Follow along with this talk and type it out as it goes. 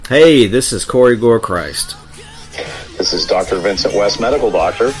Hey, this is Corey Gorechrist. This is Dr. Vincent West, Medical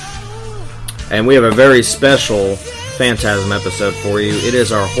Doctor. And we have a very special Phantasm episode for you. It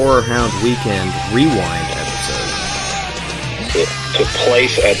is our Horror Hound Weekend Rewind episode. It took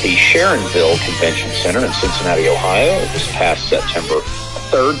place at the Sharonville Convention Center in Cincinnati, Ohio. This past September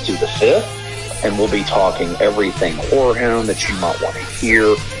 3rd through the 5th. And we'll be talking everything Horror Hound that you might want to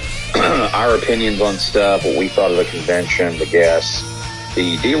hear. Our opinions on stuff, what we thought of the convention, the guests,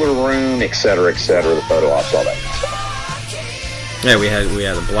 the dealer room, etc., the photo ops, all that stuff. Yeah, we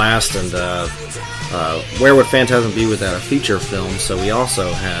had a blast, and where would Phantasm be without a feature film? So we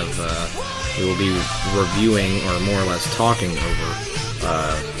also have we will be reviewing, or more or less talking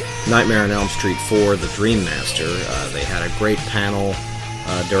over, Nightmare on Elm Street 4: The Dream Master. They had a great panel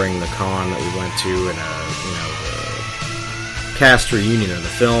during the con that we went to, and the cast reunion of the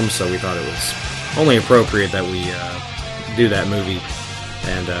film. So we thought it was only appropriate that we do that movie.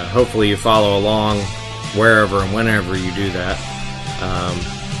 And hopefully you follow along wherever and whenever you do that.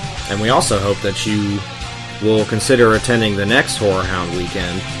 And we also hope that you will consider attending the next Horror Hound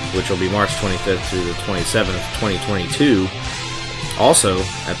Weekend, which will be March 25th through the 27th, 2022, also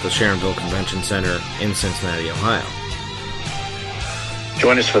at the Sharonville Convention Center in Cincinnati, Ohio.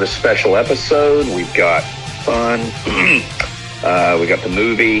 Join us for this special episode. We've got fun. We got the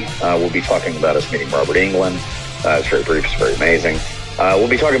movie. We'll be talking about us meeting Robert Englund. It's very brief. It's very amazing. We'll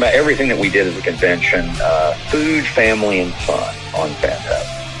be talking about everything that we did at the convention, food, family, and fun on Phantasm.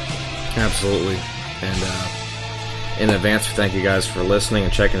 Absolutely. And in advance, thank you guys for listening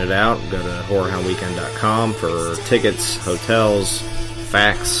and checking it out. Go to horrorhoundweekend.com for tickets, hotels,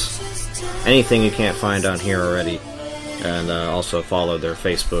 facts, anything you can't find on here already. And also follow their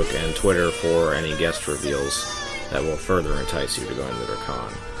Facebook and Twitter for any guest reveals that will further entice you to go into their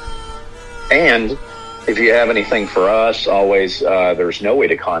con. And if you have anything for us, always, there's no way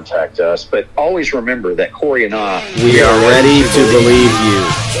to contact us, but always remember that Corey and I... We are ready to believe you.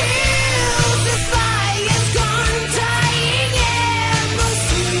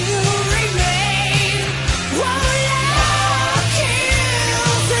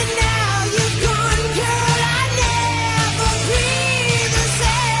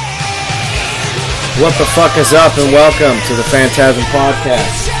 What the fuck is up, and welcome to the Phantasm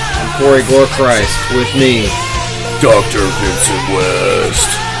Podcast. I'm Corey Gorechrist, with me, Dr. Vincent West.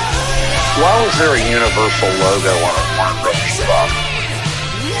 Why was there a Universal logo on a Warner Brothers box?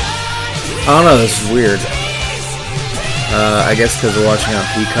 I don't know, this is weird. I guess because we're watching on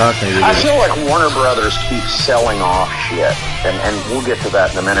Peacock. Maybe I feel like Warner Brothers keeps selling off shit, and we'll get to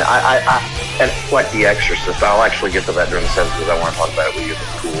that in a minute. And like The Exorcist, I'll actually get to that during the session because I want to talk about it with you.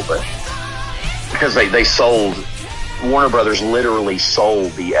 It's cool, but because they sold, Warner Brothers literally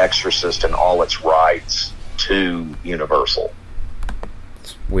sold The Exorcist and all its rights to Universal.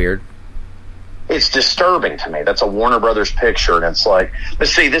 It's weird. It's disturbing to me. That's a Warner Brothers picture, and it's like, but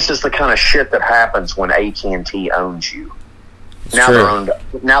see, this is the kind of shit that happens when AT&T owns you. It's now true.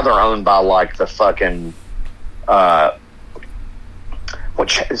 They're owned by like the fucking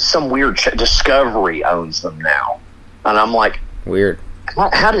some weird Discovery owns them now, and I'm like, weird.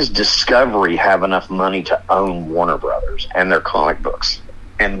 How does Discovery have enough money to own Warner Brothers and their comic books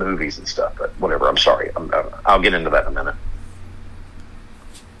and movies and stuff? But whatever. I'm sorry. I'll get into that in a minute.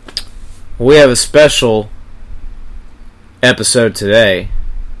 We have a special episode today.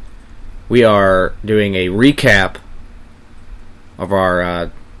 We are doing a recap of our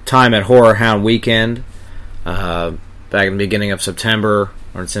time at Horror Hound Weekend back in the beginning of September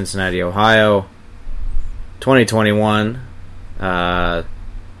in Cincinnati, Ohio, 2021.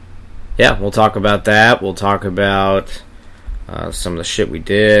 Yeah, we'll talk about that. We'll talk about some of the shit we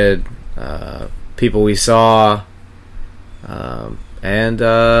did, people we saw, and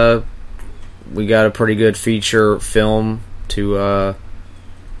we got a pretty good feature film to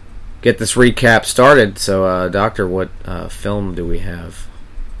get this recap started. So, Doctor, what film do we have?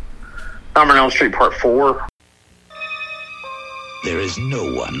 Nightmare on Elm Street Part 4. There is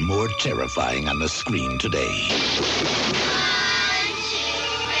no one more terrifying on the screen today.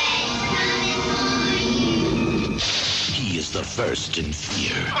 He is the first in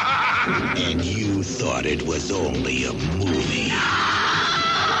fear. And you thought it was only a movie.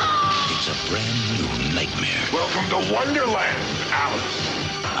 It's a brand new nightmare. Welcome to Wonderland,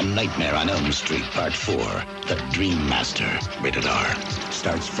 Alice. A Nightmare on Elm Street Part 4, The Dream Master, rated R.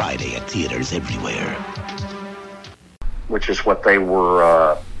 Starts Friday at theaters everywhere. Which is what they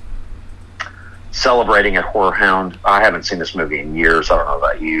were celebrating at Horror Hound. I haven't seen this movie in years. I don't know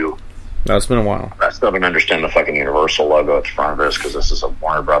about you. No, it's been a while. I still don't understand the fucking Universal logo at the front of this because this is a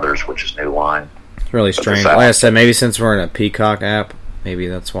Warner Brothers, which is New Line. It's really strange. Like I said, maybe since we're in a Peacock app, Maybe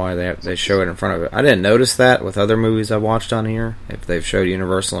that's why they show it in front of it. I didn't notice that with other movies I watched on here. If they've showed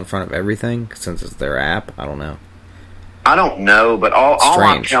Universal in front of everything, since it's their app, I don't know. I don't know, but all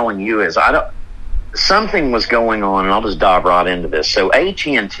I'm telling you is something was going on, and I'll just dive right into this. So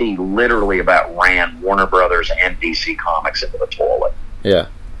AT&T literally about ran Warner Brothers and DC Comics into the toilet. Yeah.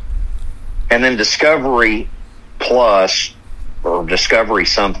 And then Discovery Plus, or Discovery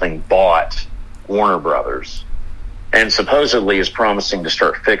something, bought Warner Brothers. And supposedly is promising to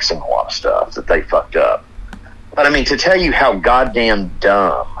start fixing a lot of stuff that they fucked up. But I mean, to tell you how goddamn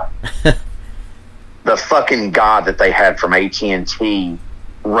dumb the fucking god that they had from AT&T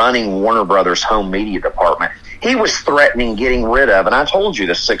running Warner Brothers' home media department, he was threatening getting rid of, and I told you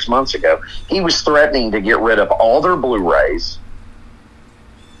this 6 months ago, he was threatening to get rid of all their Blu-rays,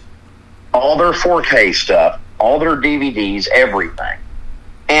 all their 4K stuff, all their DVDs, everything.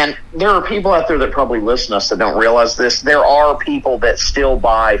 And there are people out there that probably listen to us that don't realize this. There are people that still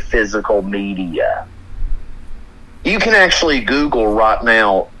buy physical media. You can actually Google right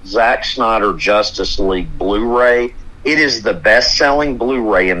now Zack Snyder Justice League Blu-ray. It is the best-selling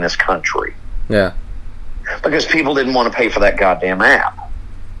Blu-ray in this country. Yeah. Because people didn't want to pay for that goddamn app.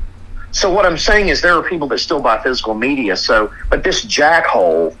 So what I'm saying is there are people that still buy physical media. But this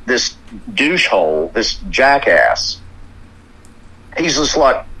jackhole, this douchehole, this jackass, he's just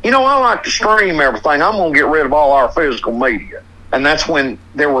like, I like to stream everything. I'm going to get rid of all our physical media. And that's when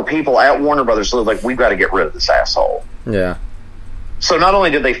there were people at Warner Brothers that were like, we've got to get rid of this asshole. Yeah. So not only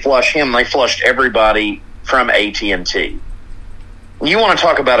did they flush him, they flushed everybody from AT&T. You want to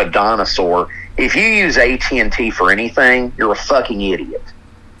talk about a dinosaur? If you use AT&T for anything, you're a fucking idiot.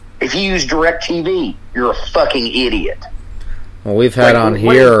 If you use DirecTV, you're a fucking idiot. Well, we've had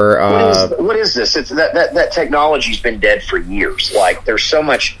here... What is this? It's that technology's been dead for years. Like, there's so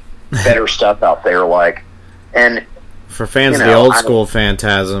much better stuff out there. Like, and for fans of the old school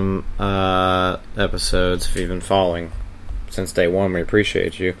Phantasm episodes, if you've been following since day one, we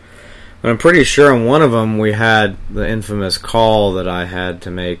appreciate you. But I'm pretty sure in one of them we had the infamous call that I had to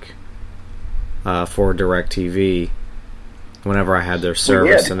make for DirecTV whenever I had their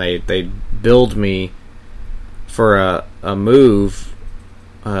service, and they billed me for a move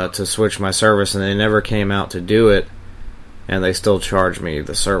to switch my service, and they never came out to do it, and they still charged me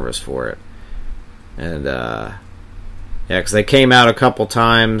the service for it. And because they came out a couple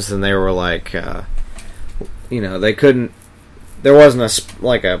times, and they were like, they couldn't. There wasn't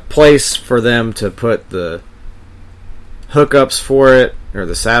a place for them to put the hookups for it, or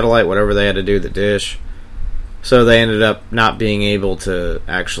the satellite, whatever they had to do, the dish. So they ended up not being able to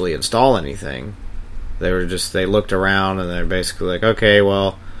actually install anything. They looked around, and they're basically like, okay,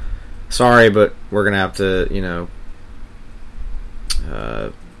 well, sorry, but we're going to have to,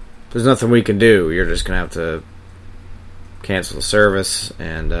 there's nothing we can do. You're just going to have to cancel the service,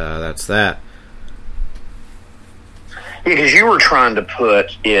 and that's that. Because you were trying to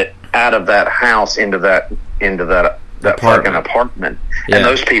put it out of that house into that fucking apartment. Yeah. And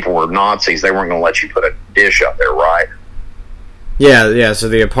those people were Nazis. They weren't going to let you put a dish up there, right? Yeah, so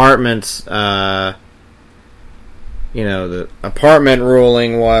the apartments, the apartment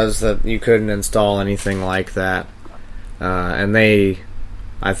ruling was that you couldn't install anything like that. And they,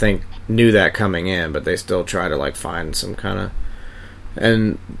 I think, knew that coming in, but they still try to, find some kind of...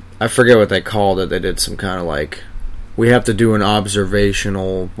 And I forget what they called it. They did some kind of, we have to do an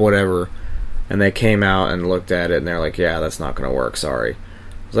observational whatever, and they came out and looked at it, and they're like, yeah, that's not going to work, sorry.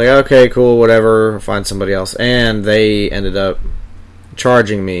 I was like, okay, cool, whatever, find somebody else. And they ended up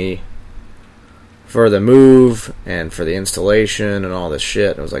charging me for the move and for the installation and all this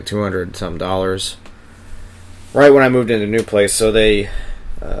shit. It was like $200-something right when I moved into a new place. So they,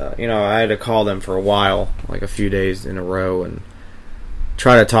 I had to call them for a while, a few days in a row, and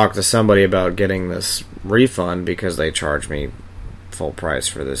try to talk to somebody about getting this refund because they charged me full price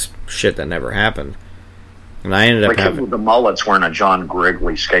for this shit that never happened. And I ended up having the mullets wearing a John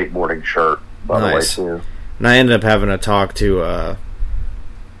Grigley skateboarding shirt, by the way, too. And I ended up having to talk to a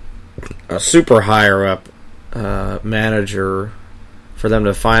super higher up manager for them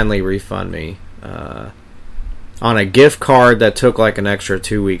to finally refund me on a gift card that took an extra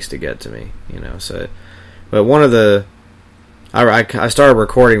 2 weeks to get to me. So, but one of the I started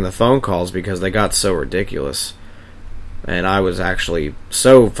recording the phone calls because they got so ridiculous. And I was actually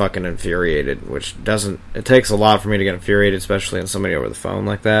so fucking infuriated, it takes a lot for me to get infuriated, especially on somebody over the phone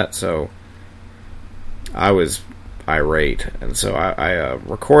like that. So I was irate, and so I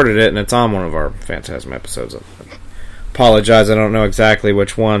recorded it, and it's on one of our Phantasm episodes. I apologize, I don't know exactly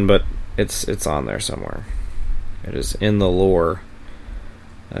which one, but it's on there somewhere. It is in the lore.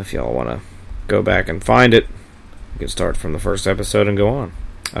 If y'all want to go back and find it, can start from the first episode and go on.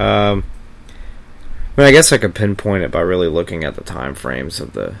 I guess I could pinpoint it by really looking at the time frames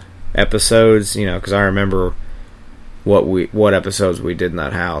of the episodes, because I remember what episodes we did in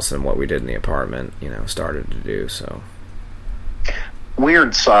that house and what we did in the apartment, started to do, so.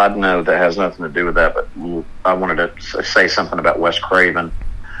 Weird side note that has nothing to do with that, but I wanted to say something about Wes Craven.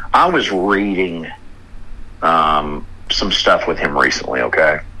 I was reading some stuff with him recently,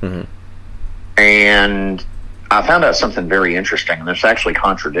 okay? Mm-hmm. And I found out something very interesting, and this actually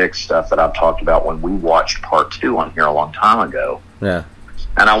contradicts stuff that I've talked about when we watched part 2 on here a long time ago. Yeah.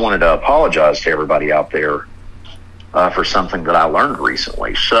 And I wanted to apologize to everybody out there for something that I learned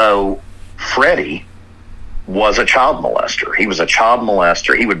recently. So, Freddie was a child molester. He was a child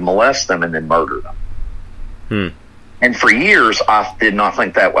molester. He would molest them and then murder them. And for years, I did not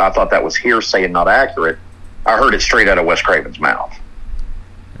think that. I thought that was hearsay and not accurate. I heard it straight out of Wes Craven's mouth.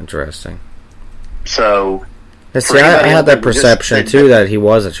 Interesting. So, see, I had that perception too that he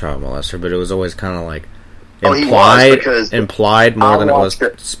was a child molester, but it was always kind of like implied more than it was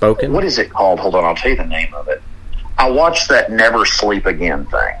spoken. What is it called? Hold on, I'll tell you the name of it. I watched that Never Sleep Again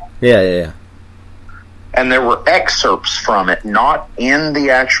thing. Yeah. And there were excerpts from it, not in the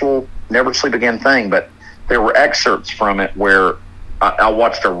actual Never Sleep Again thing, but there were excerpts from it where I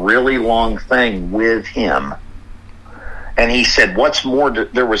watched a really long thing with him. And he said,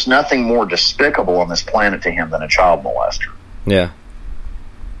 there was nothing more despicable on this planet to him than a child molester. Yeah.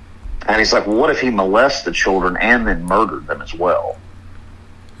 And he's like, what if he molested children and then murdered them as well?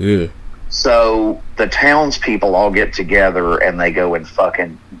 Yeah. So the townspeople all get together and they go and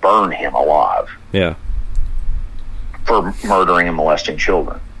fucking burn him alive. Yeah. For murdering and molesting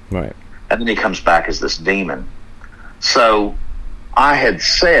children. Right. And then he comes back as this demon. So I had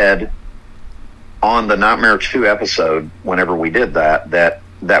said on the Nightmare 2 episode, whenever we did that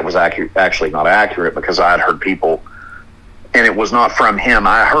was actually not accurate, because I had heard people, and it was not from him,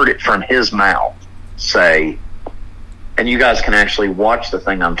 I heard it from his mouth say, and you guys can actually watch the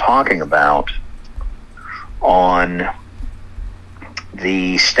thing I'm talking about on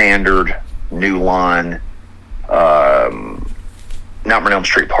the standard New Line Nightmare on Elm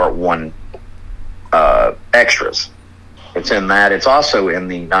Street Part 1 extras. It's in that. It's also in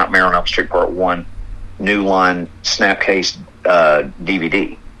the Nightmare on Elm Street Part 1 New Line Snapcase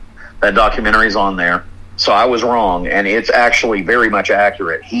DVD. That documentary's on there. So I was wrong, and it's actually very much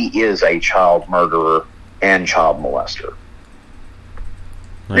accurate. He is a child murderer and child molester.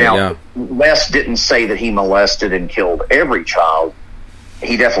 Now, Wes didn't say that he molested and killed every child.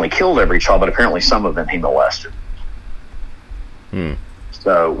 He definitely killed every child, but apparently some of them he molested.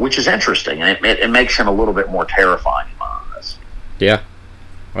 So, which is interesting, and it makes him a little bit more terrifying in my eyes. Yeah.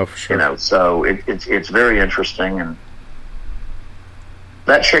 Oh, for sure. So it's very interesting, and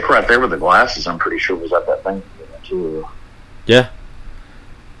that chick right there with the glasses, I'm pretty sure was at that thing too. Yeah.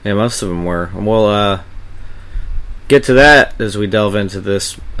 Yeah, most of them were. And we'll get to that as we delve into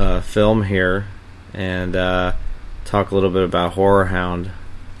this film here, and talk a little bit about Horror Hound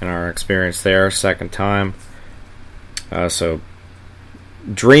and our experience there, second time. So,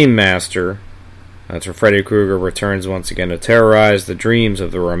 Dream Master. That's where Freddy Krueger returns once again to terrorize the dreams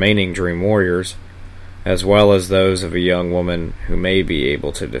of the remaining Dream Warriors, as well as those of a young woman who may be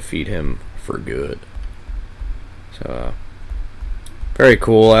able to defeat him for good. So, very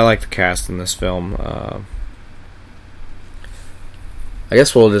cool. I like the cast in this film. I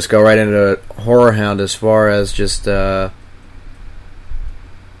guess we'll just go right into Horror Hound as far as just,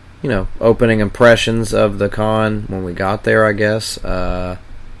 opening impressions of the con when we got there, I guess.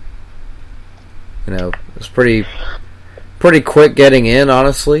 It was pretty quick getting in,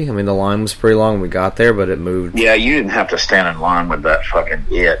 honestly. I mean, the line was pretty long when we got there, but it moved. Yeah, you didn't have to stand in line with that fucking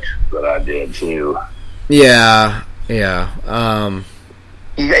It that I did, too. Yeah.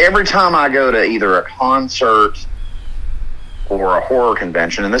 Every time I go to either a concert or a horror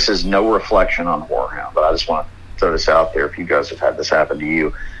convention, and this is no reflection on Horror Hound, but I just want to throw this out there if you guys have had this happen to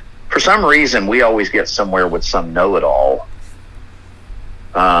you. For some reason, we always get somewhere with some know-it-all.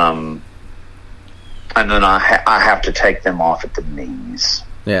 And then I have to take them off at the knees.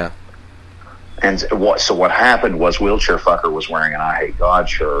 Yeah. And what happened was Wheelchair Fucker was wearing an I Hate God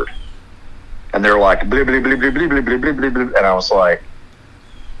shirt. And they're like, blah, blah, blah, blah, blah, blah, blah, blah, blah, blah. And I was like,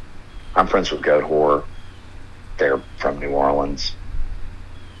 I'm friends with Goat Horror. They're from New Orleans.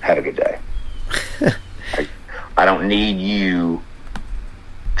 Have a good day. I don't need you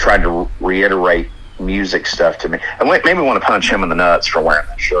trying to reiterate music stuff to me. I maybe want to punch him in the nuts for wearing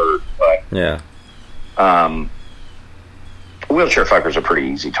that shirt. But yeah. Wheelchair Fucker's a pretty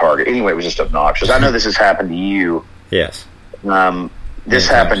easy target. Anyway, it was just obnoxious. I know this has happened to you. Yes. This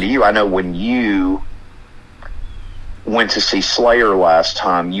happened to you. I know when you went to see Slayer last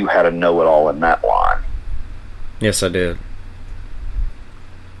time, you had a know-it-all in that line. Yes, I did.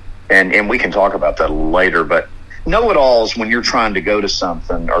 And we can talk about that a little later, but know-it-alls when you're trying to go to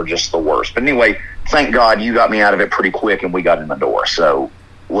something are just the worst. But anyway, thank God you got me out of it pretty quick and we got in the door. So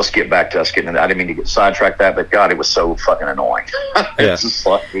let's get back to us getting in. I didn't mean to get sidetracked that, but God, it was so fucking annoying. It's just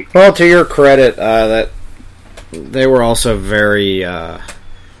like, well, to your credit, that they were also very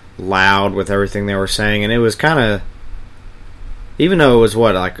loud with everything they were saying, and it was kind of, even though it was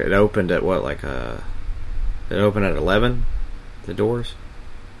it opened at it opened at 11, the doors.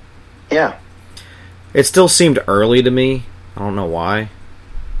 Yeah. It still seemed early to me. I don't know why,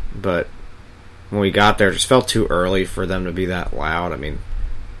 but when we got there, it just felt too early for them to be that loud. I mean,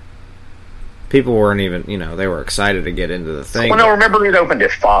 people weren't even, they were excited to get into the thing. Well, no, remember it opened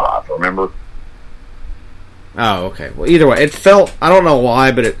at 5, remember? Oh, okay. Well, either way, it felt, I don't know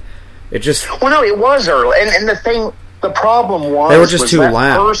why, but it just... Well, no, it was early. And the problem was... They were just too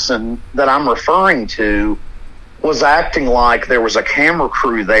loud. The person that I'm referring to was acting like there was a camera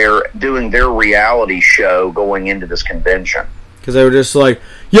crew there doing their reality show going into this convention. Because they were just like,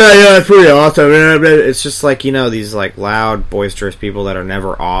 yeah, it's pretty awesome. It's just like, these like loud, boisterous people that are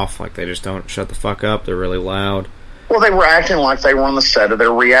never off. Like, they just don't shut the fuck up. They're really loud. Well, they were acting like they were on the set of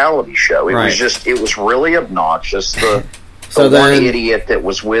their reality show. It was really obnoxious. The one idiot that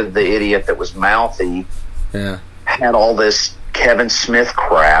was with the idiot that was mouthy had all this Kevin Smith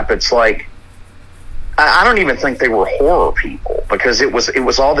crap. It's like, I don't even think they were horror people, because it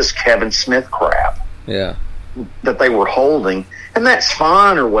was all this Kevin Smith crap. Yeah. That they were holding, and that's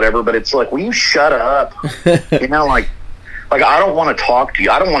fine or whatever, but it's like, will you shut up? Like I don't want to talk to you.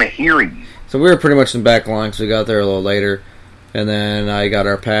 I don't want to hear you. So we were pretty much in back line, because we got there a little later, and then I got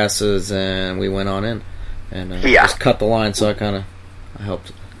our passes, and we went on in, and just cut the line, so I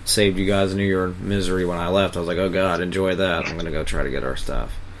helped save you guys New Year misery when I left. I was like, oh God, enjoy that. I'm going to go try to get our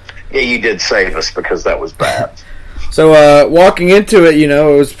stuff. Yeah, you did save us, because that was bad. So walking into it,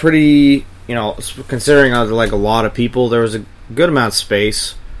 it was pretty, considering like a lot of people, there was a good amount of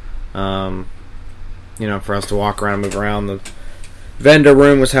space, for us to walk around and move around. The vendor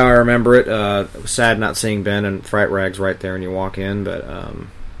room was how I remember it. It was sad not seeing Ben and Fright Rags right there when you walk in, but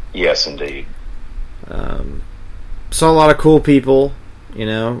yes, indeed. Saw a lot of cool people,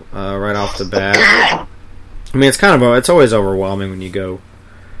 right off the bat. I mean, it's always overwhelming when you go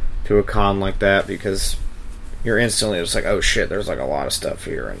to a con like that, because you're instantly just like, oh shit, there's like a lot of stuff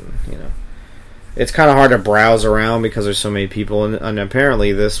here, and it's kind of hard to browse around because there's so many people, and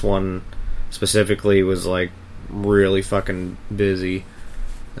apparently this one specifically was like really fucking busy,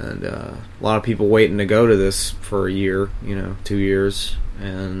 and a lot of people waiting to go to this for a year, 2 years,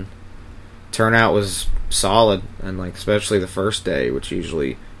 and turnout was solid, and like especially the first day, which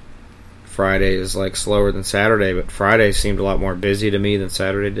usually Friday is like slower than Saturday, but Friday seemed a lot more busy to me than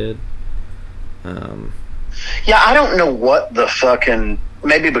Saturday did. Yeah, I don't know what the fucking,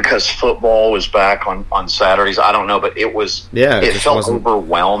 maybe because football was back on Saturdays, I don't know, but it felt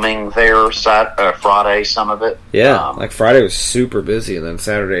overwhelming there Friday, some of it. Yeah, like Friday was super busy, and then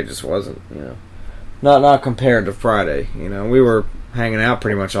Saturday just wasn't, not compared to Friday. We were hanging out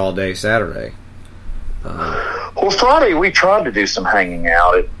pretty much all day Saturday. Well, Friday we tried to do some hanging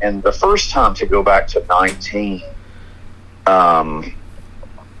out, and the first time to go back to 19,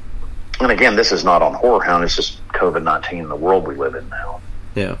 and again, this is not on Horror Hound, it's just COVID-19, the world we live in now.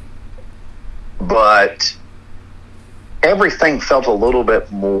 Yeah. But everything felt a little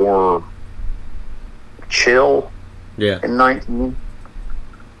bit more chill in 19.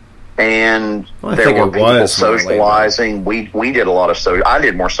 And there were people socializing. We did a lot of I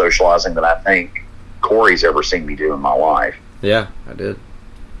did more socializing than I think Corey's ever seen me do in my life. Yeah, I did.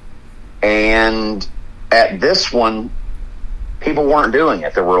 And at this one, people weren't doing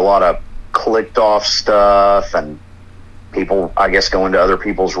it. There were a lot of clicked off stuff, and people, I guess, going to other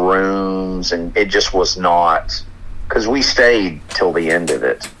people's rooms, and it just was not, because we stayed till the end of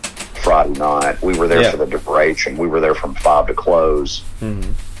it Friday night. We were there for the duration. We were there from 5 to close.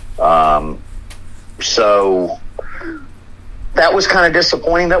 Mm-hmm. So that was kind of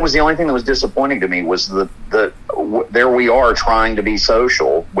disappointing. That was the only thing that was disappointing to me, was there we are trying to be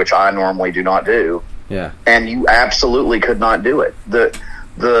social, which I normally do not do. Yeah. And you absolutely could not do it.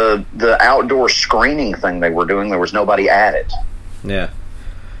 The outdoor screening thing they were doing, there was nobody at it. Yeah.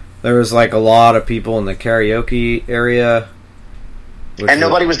 There was like a lot of people in the karaoke area. And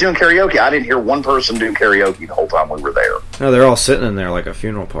nobody was doing karaoke. I didn't hear one person do karaoke the whole time we were there. No, they're all sitting in there like a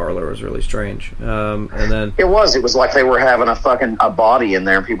funeral parlor. It was really strange. And then it was like they were having a body in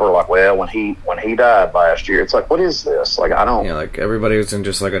there, and people were like, well, when he died last year. It's like, what is this? Like, I don't... Yeah, like everybody was in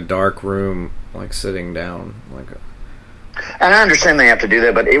just like a dark room, like sitting down. Like And I understand they have to do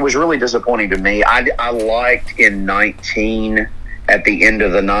that, but it was really disappointing to me. I liked in 19 at the end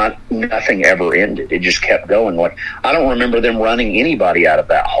of the night, nothing ever ended. It just kept going. Like, I don't remember them running anybody out of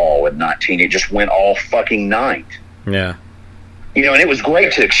that hall in 19. It just went all fucking night. Yeah. You know, and it was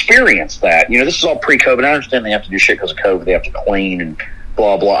great to experience that. You know, this is all pre-COVID. I understand they have to do shit because of COVID. They have to clean and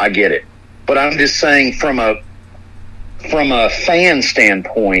blah, blah. I get it. But I'm just saying from a fan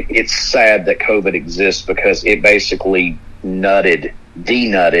standpoint, it's sad that COVID exists because it basically denutted.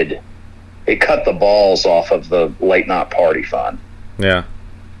 It cut the balls off of the late night party fun. Yeah.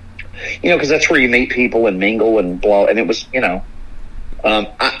 You know, because that's where you meet people and mingle and blah. And it was, you know,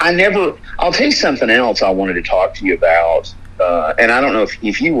 I'll tell you something else I wanted to talk to you about. And I don't know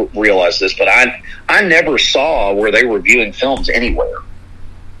if you realize this, but I never saw where they were viewing films anywhere.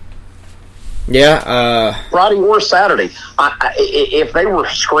 Yeah. Friday or Saturday. If they were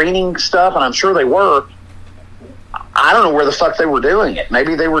screening stuff, and I'm sure they were, I don't know where the fuck they were doing it.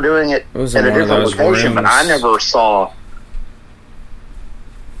 Maybe they were doing it at a different location, but I never saw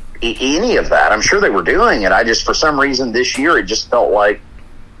any of that. I'm sure they were doing it. I just, for some reason this year, it just felt like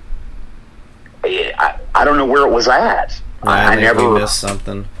I don't know where it was at. I never missed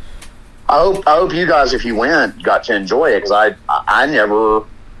something. I hope you guys, if you went, got to enjoy it, because I never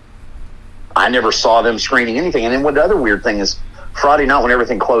saw them screening anything. And then what the other weird thing is, Friday night when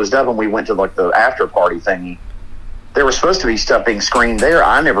everything closed up and we went to like the after party thingy, there was supposed to be stuff being screened there.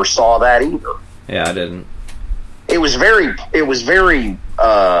 I never saw that either. Yeah, I didn't. It was very it was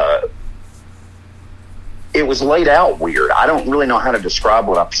laid out weird. I don't really know how to describe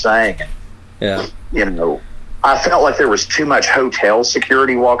what I'm saying. Yeah. You know, I felt like there was too much hotel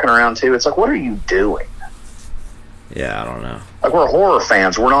security walking around too. It's like, what are you doing? Yeah, I don't know. Like, we're horror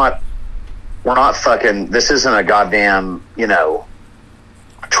fans. We're not fucking, this isn't a goddamn, you know,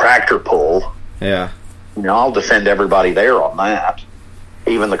 tractor pull. Yeah. You know, I'll defend everybody there on that.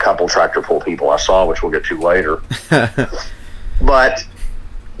 Even the couple tractor pull people I saw, which we'll get to later. But,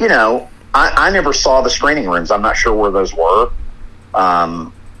 you know, I never saw the screening rooms. I'm not sure where those were.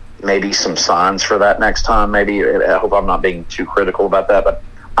 Maybe some signs for that next time. Maybe. I hope I'm not being too critical about that. But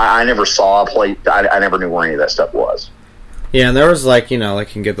I never saw a place. I never knew where any of that stuff was. Yeah, and there was, like, you know, like,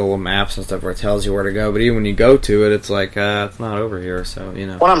 you can get the little maps and stuff where it tells you where to go, but even when you go to it, it's like, it's not over here, so, you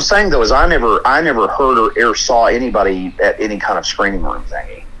know. What I'm saying, though, is I never heard or saw anybody at any kind of screening room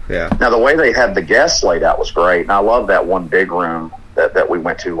thingy. Yeah. Now, the way they had the guests laid out was great, and I love that one big room that we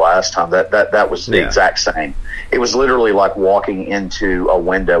went to last time. That was the exact same. It was literally like walking into a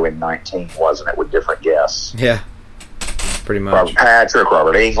window in 19, wasn't it, with different guests? Yeah, pretty much. Robert Patrick,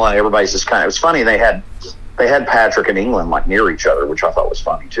 Robert Englund, everybody's just kind of, it was funny, they had Patrick and Englund like near each other, which I thought was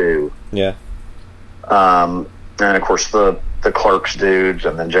funny too. Yeah. And of course the Clerks dudes,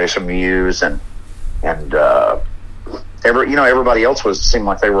 and then Jason Mewes and everybody else seemed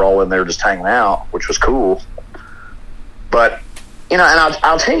like they were all in there just hanging out, which was cool. But you know, and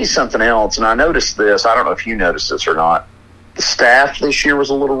I'll tell you something else, and I noticed this. I don't know if you noticed this or not. The staff this year was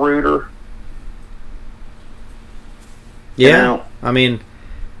a little ruder. Yeah. You know? I mean,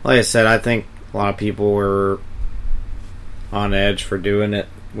 like I said, I think a lot of people were on edge for doing it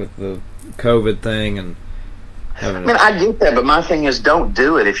with the COVID thing, and having. I mean, I get that, but my thing is, don't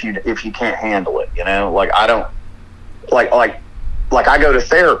do it if you can't handle it. You know, like I don't like I go to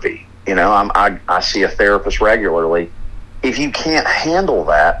therapy. You know, I see a therapist regularly. If you can't handle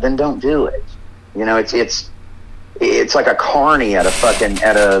that, then don't do it. You know, it's like a carny at a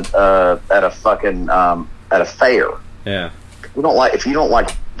fair. Yeah. If you don't like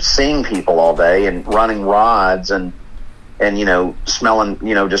seeing people all day and running rides and you know, smelling,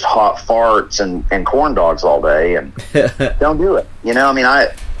 you know, just hot farts and corn dogs all day, and don't do it. You know, I mean, I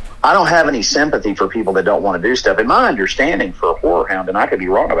don't have any sympathy for people that don't want to do stuff. In my understanding for a horror hound, and I could be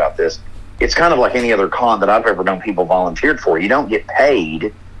wrong about this, it's kind of like any other con that I've ever known people volunteered for. You don't get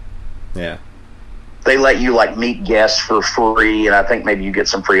paid. Yeah. They let you like meet guests for free, and I think maybe you get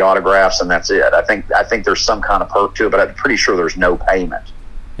some free autographs, and that's it. I think there's some kind of perk to it, but I'm pretty sure there's no payment.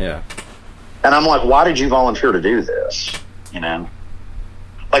 Yeah. And I'm like, why did you volunteer to do this? You know,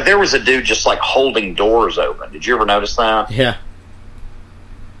 like there was a dude just like holding doors open. Did you ever notice that? Yeah.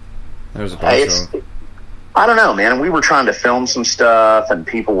 There was a bunch of them. I don't know, man. We were trying to film some stuff, and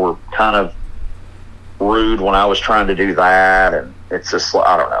people were kind of rude when I was trying to do that, and it's just,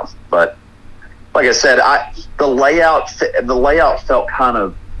 I don't know. But like I said, the layout felt kind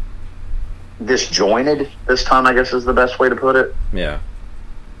of disjointed this time, I guess is the best way to put it. Yeah.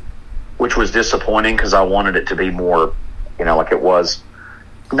 Which was disappointing because I wanted it to be more, you know, like it was.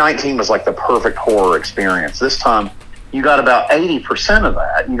 19 was like the perfect horror experience. This time, you got about 80% of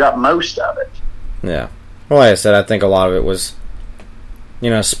that. You got most of it. Yeah. Well, like I said, I think a lot of it was,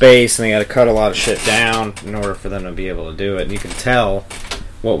 space, and they had to cut a lot of shit down in order for them to be able to do it. And you can tell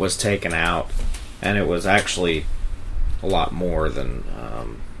what was taken out, and it was actually a lot more than,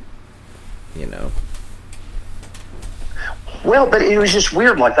 Well, but it was just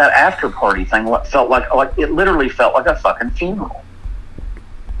weird, like that after party thing. What felt like it literally felt like a fucking funeral.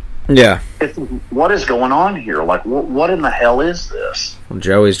 Yeah. What is going on here? Like, what in the hell is this? Well,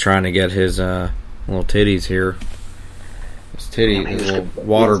 Joey's trying to get his little titties here. His little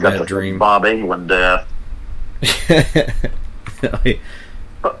waterbed dream. Bob England death.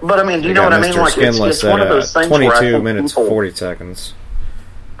 But I mean, do you know what I mean? Like, it's one of those things 22 minutes, 40 seconds.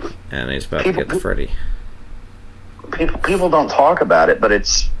 And he's about to get to Freddy. People don't talk about it, but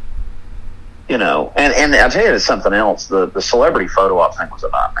it's, and I'll tell you, there's something else. The celebrity photo op thing was a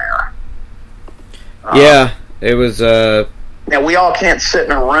nightmare. Yeah, it was. Now, we all can't sit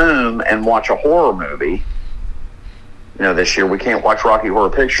in a room and watch a horror movie. This year we can't watch Rocky Horror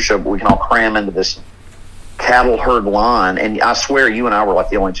Picture Show, but we can all cram into this cattle herd line. And I swear, you and I were like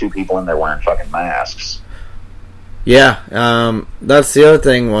the only two people in there wearing fucking masks. Yeah, that's the other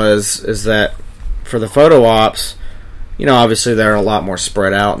thing is that for the photo ops, obviously they're a lot more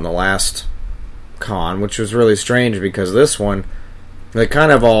spread out in the last con, which was really strange because this one, they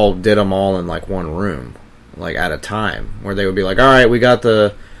kind of all did them all in like one room, like at a time, where they would be like, all right, we got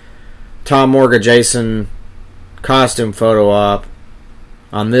the Tom Morga Jason costume photo op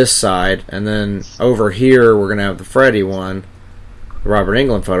on this side, and then over here we're going to have the Freddy one, the Robert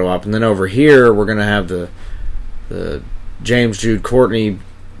Englund photo op, and then over here we're going to have the James Jude Courtney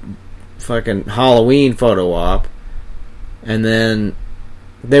fucking Halloween photo op. And then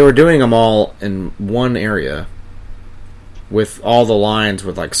they were doing them all in one area with all the lines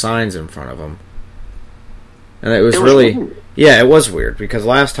with like signs in front of them. And it was really weird. Yeah, it was weird because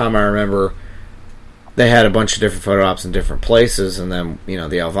last time I remember they had a bunch of different photo ops in different places, and then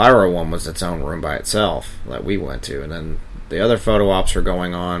the Elvira one was its own room by itself that we went to, and then the other photo ops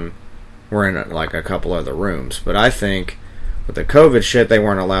were in like a couple other rooms. But I think with the COVID shit, they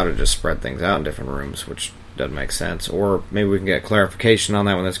weren't allowed to just spread things out in different rooms, which doesn't make sense. Or maybe we can get clarification on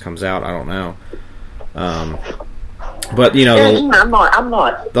that when this comes out. I don't know. But I'm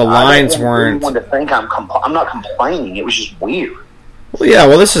not. The lines weren't. To think I'm not complaining. It was just weird. Well, yeah.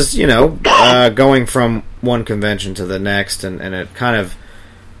 Well, this is going from one convention to the next, and it kind of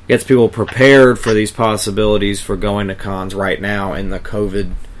gets people prepared for these possibilities for going to cons right now in the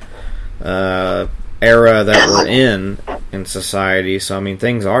COVID era that we're in society. So, I mean,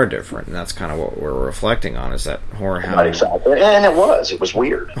 things are different, and that's kind of what we're reflecting on, is that Horror Hound... Not exactly. And it was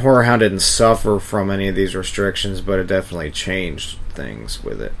weird. Horror Hound didn't suffer from any of these restrictions, but it definitely changed things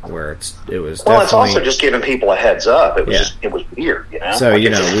with it, where it was well, it's also just giving people a heads up. It was it was weird, So,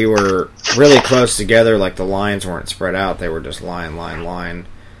 we were really close together, like the lines weren't spread out, they were just line,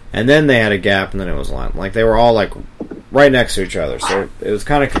 and then they had a gap, and then it was line. Like, they were all, like, right next to each other, so it was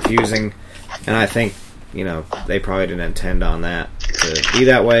kind of confusing. And I think, they probably didn't intend on that to be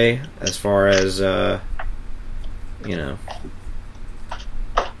that way, as far as, Oh,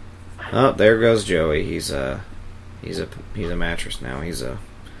 there goes Joey. He's a mattress now. He's a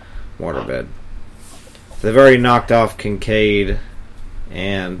waterbed. So they've already knocked off Kincaid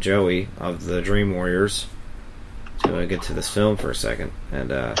and Joey of the Dream Warriors. So I get to this film for a second. And,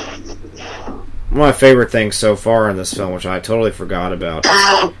 one of my favorite things so far in this film, which I totally forgot about,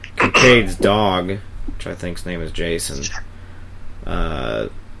 Kincaid's dog, which I think's name is Jason,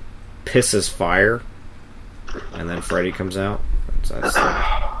 pisses fire, and then Freddy comes out.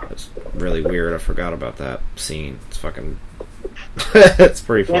 That's really weird. I forgot about that scene. It's fucking... it's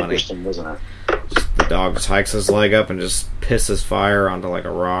pretty funny. Interesting, isn't it? The dog just hikes his leg up and just pisses fire onto like a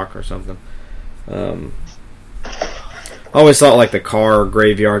rock or something. I always thought like the car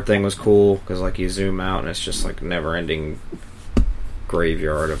graveyard thing was cool, because like you zoom out and it's just like never-ending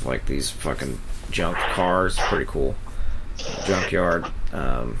graveyard of like these fucking junk cars. Pretty cool. Junkyard.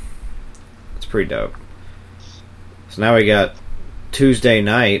 It's pretty dope. So now we got Tuesday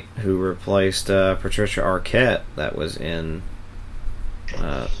Night, who replaced Patricia Arquette, that was in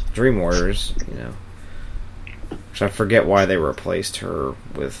Dream Warriors, which I forget why they replaced her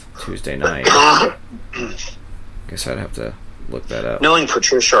with Tuesday Night. Guess I'd have to look that up. Knowing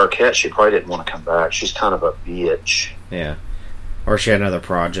Patricia Arquette, she probably didn't want to come back. She's kind of a bitch. Yeah. Or she had another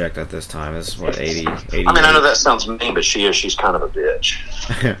project at this time. This is what, 80? I mean, I know that sounds mean, but she's kind of a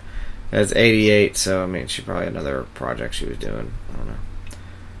bitch. That's 88, so I mean, she probably had another project she was doing. I don't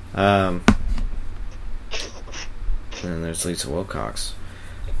know. And then there's Lisa Wilcox.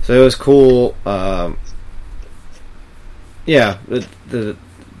 So it was cool. Yeah, the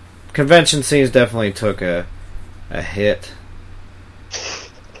convention scenes definitely took a hit.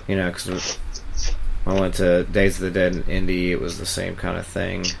 You know, because I went to Days of the Dead in Indy, it was the same kind of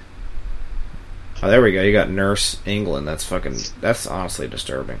thing. Oh, there we go. You got Nurse England. That's honestly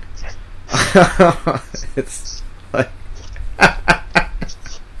disturbing. It's like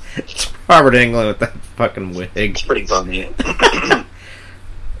it's Robert Englund with that fucking wig. It's pretty funny.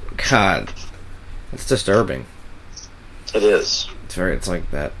 God, it's disturbing. It is. It's like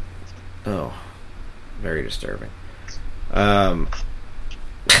that. Oh, very disturbing. I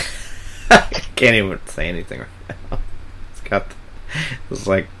can't even say anything right now. It's got this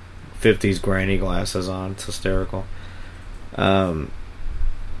like 50s granny glasses on. It's hysterical. But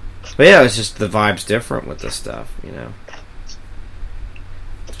yeah, it's just the vibe's different with this stuff, you know.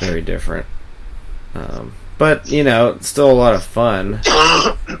 It's very different. But, you know, it's still a lot of fun.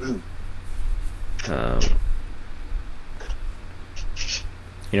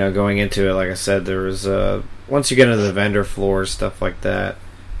 You know, going into it, like I said, there was, once you get into the vendor floors, stuff like that,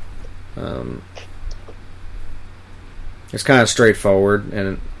 it's kind of straightforward,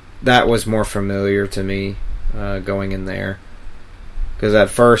 and that was more familiar to me, going in there. Because at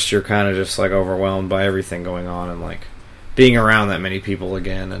first you're kind of just like overwhelmed by everything going on, and like being around that many people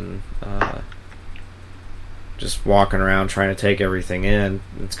again, and just walking around trying to take everything in.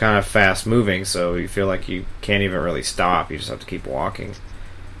 It's kind of fast moving, so you feel like you can't even really stop. You just have to keep walking.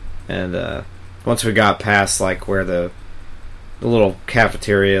 And once we got past like where the little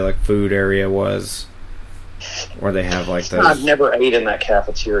cafeteria, like food area was, where they have like those. I've never ate in that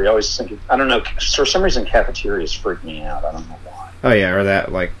cafeteria. I always think, I don't know, for some reason cafeterias freak me out. I don't know why. Oh yeah, or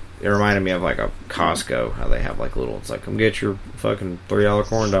that, like, it reminded me of like a Costco, how they have like little, it's like, come get your fucking $3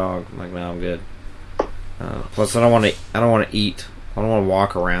 corn dog. I'm like, no, I'm good. Plus I don't want to eat. I don't want to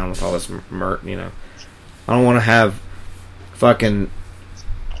walk around with all this you know. I don't want to have fucking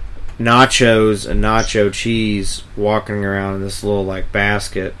nachos and nacho cheese walking around in this little like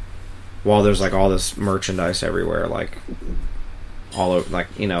basket while there's like all this merchandise everywhere, like all over, like,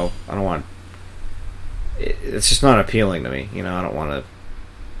 you know, I don't want. It's just not appealing to me, you know. I don't want to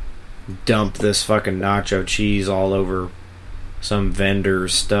dump this fucking nacho cheese all over some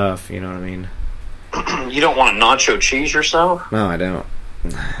vendor's stuff, you know what I mean? You don't want nacho cheese yourself? No, I don't.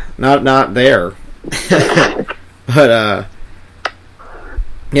 Not there. But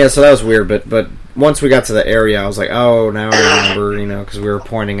yeah, so that was weird. But once we got to the area, I was like, oh, now I remember, you know, because we were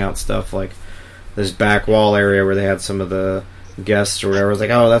pointing out stuff like this back wall area where they had some of the guests or whatever. I was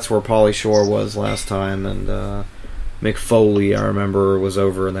like, oh, that's where Pauly Shore was last time, and Mick Foley, I remember, was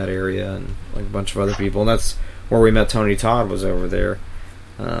over in that area, and like a bunch of other people, and that's where we met Tony Todd, was over there.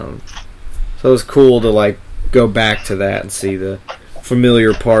 So it was cool to like go back to that and see the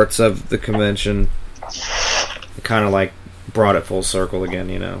familiar parts of the convention. It kind of like brought it full circle again,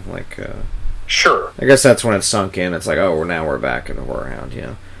 you know, like sure. I guess that's when it sunk in. It's like, oh, now we're back in the Horror Hound, you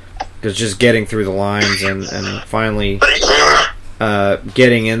know, because just getting through the lines and finally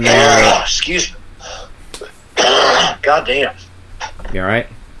getting in there. Excuse me. God damn. You all right?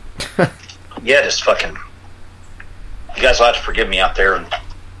 Yeah, just fucking. You guys will have to forgive me out there in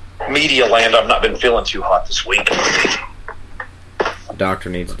media land. I've not been feeling too hot this week. The doctor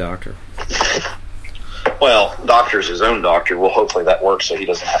needs a doctor. Well, doctor's his own doctor. Well, hopefully that works so he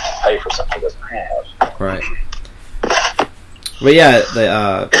doesn't have to pay for something he doesn't have. Right. But yeah,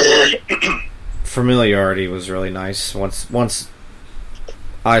 the familiarity was really nice. Once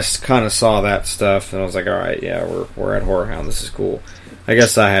I kind of saw that stuff, and I was like, all right, yeah, we're at Horror Hound. This is cool. I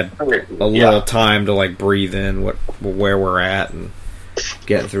guess I had a little time to like breathe in where we're at and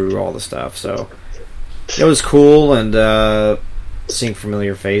get through all the stuff. So it was cool, and seeing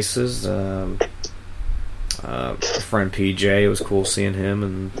familiar faces. Friend PJ, it was cool seeing him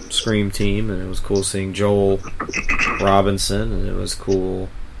and Scream Team, and it was cool seeing Joel Robinson, and it was cool,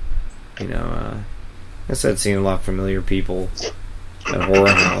 you know, I said, seeing a lot of familiar people at Horror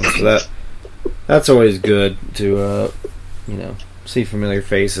Hound, so that's always good to, you know, see familiar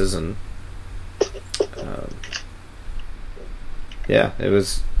faces, and yeah, it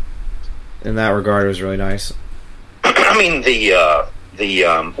was, in that regard, it was really nice. I mean, the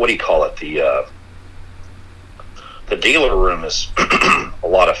what do you call it, the dealer room is a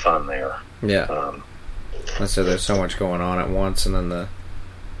lot of fun there. Yeah. I said there's so much going on at once, and then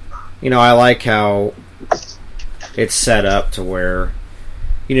you know, I like how it's set up to where,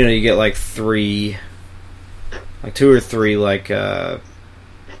 you know, you get like two or three, like, you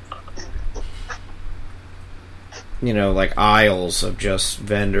know, like aisles of just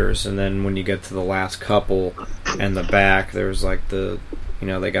vendors, and then when you get to the last couple and the back, there's like you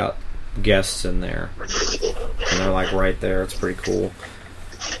know, they got guests in there, and they're like right there. It's pretty cool.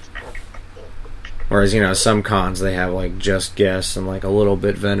 Whereas, some cons, they have, like, just guests and, like, a little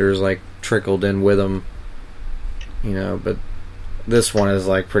bit vendors, like, trickled in with them. But this one is,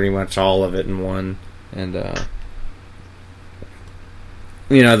 like, pretty much all of it in one. And,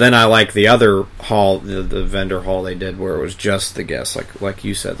 then I like the other hall, the vendor hall they did, where it was just the guests, like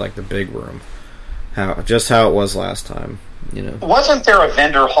you said, like the big room. How it was last time, Wasn't there a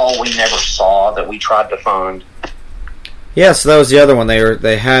vendor hall we never saw that we tried to find? Yes, that was the other one.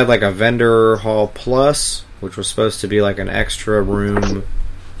 They had like a vendor hall plus, which was supposed to be like an extra room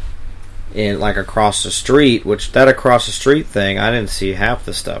in like across the street. Which that across the street thing, I didn't see half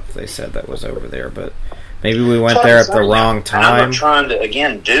the stuff they said that was over there. But maybe we went there at the wrong time. I'm not trying to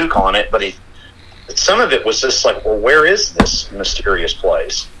again duke on it, but some of it was just like, well, where is this mysterious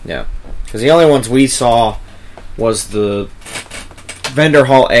place? Yeah, because the only ones we saw was the vendor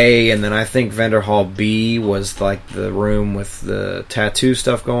hall A, and then I think vendor hall B was like the room with the tattoo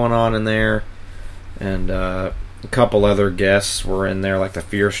stuff going on in there, and a couple other guests were in there, like the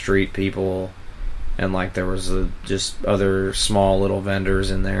Fear Street people, and like there was just other small little vendors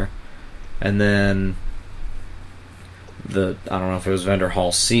in there, and then I don't know if it was vendor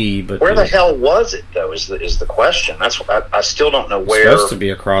hall C, but where the hell was it though? Is the question? That's what I still don't know where. It's supposed to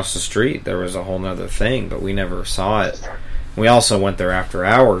be across the street. There was a whole other thing, but we never saw it. We also went there after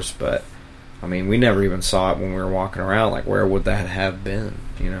hours, but I mean, we never even saw it when we were walking around. Like, where would that have been?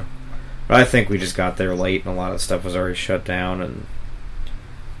 But I think we just got there late, and a lot of stuff was already shut down, and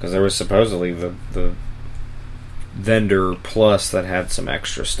because there was supposedly the vendor plus that had some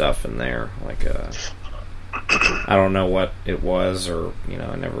extra stuff in there, like I don't know what it was, or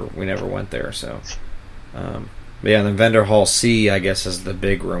we never went there. So, but yeah, and then vendor hall C, I guess, is the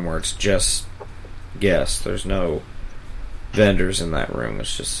big room where it's just guests. There's no vendors in that room.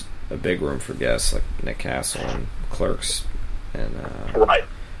 It's just a big room for guests, like Nick Castle and Clerks and right.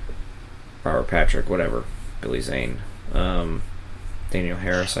 Robert Patrick, whatever, Billy Zane, Daniel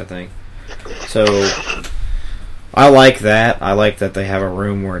Harris, I think. So I like that. I like that they have a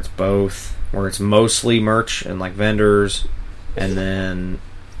room where it's both, where it's mostly merch and like vendors, and then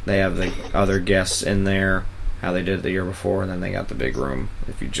they have the other guests in there, how they did it the year before, and then they got the big room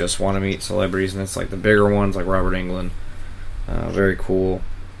if you just want to meet celebrities, and it's like the bigger ones, like Robert Englund. Very cool.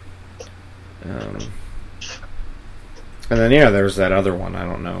 And then, there's that other one. I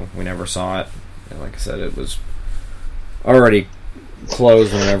don't know. We never saw it. And like I said, it was already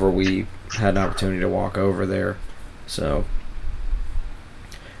closed whenever we had an opportunity to walk over there. So,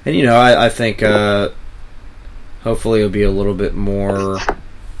 and I think hopefully it'll be a little bit more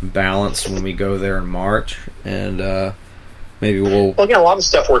balanced when we go there in March. And maybe we'll... Well, again, a lot of the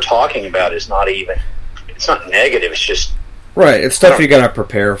stuff we're talking about is not even... It's not negative. It's just... Right, it's stuff you gotta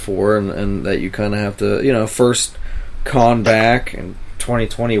prepare for, and that you kind of have to, first con back in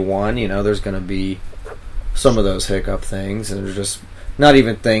 2021, there's gonna be some of those hiccup things, and they're just not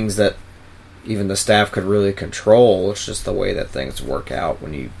even things that even the staff could really control. It's just the way that things work out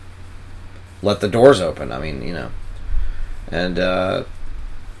when you let the doors open. I mean, and like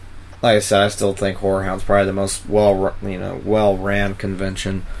I said, I still think Horror Hound's probably the most well-ran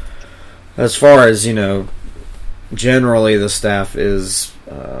convention. As far as, generally the staff is,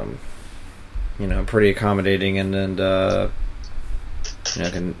 pretty accommodating and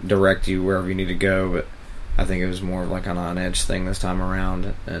can direct you wherever you need to go, but I think it was more of like an on-edge thing this time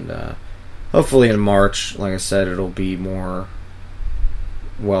around, and hopefully in March, like I said, it'll be more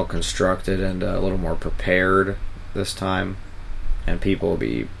well-constructed and a little more prepared this time, and people will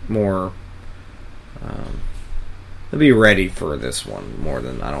be more, they'll be ready for this one more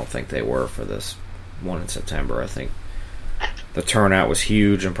than I don't think they were for this one in September. I think the turnout was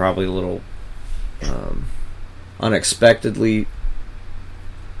huge and probably a little unexpectedly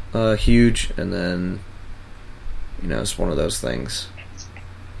huge, and then it's one of those things.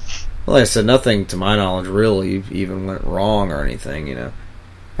 Well, like I said, nothing to my knowledge really even went wrong or anything. I've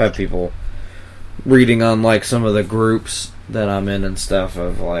had people reading on like some of the groups that I'm in and stuff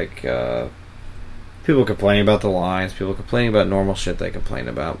of like people complaining about the lines, people complaining about normal shit they complain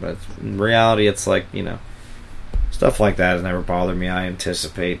about, but in reality it's like, stuff like that has never bothered me. I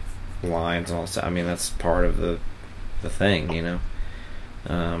anticipate lines and all that. I mean, that's part of the thing,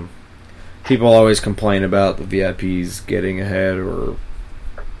 people always complain about the VIPs getting ahead or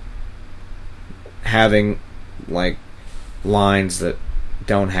having like lines that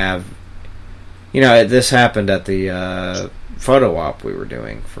don't have, this happened at the photo op we were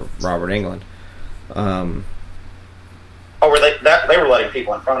doing for Robert Englund. Were they were letting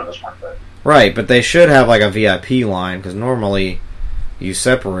people in front of us, weren't they? Right, but they should have like a VIP line, because normally you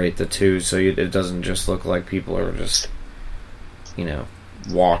separate the two so it doesn't just look like people are just,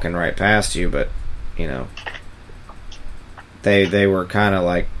 walking right past you. But you know, they were kind of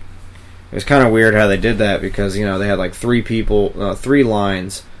like, it was kind of weird how they did that, because, you know, they had like three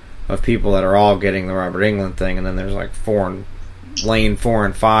lines of people that are all getting the Robert Englund thing, and then there's like lane 4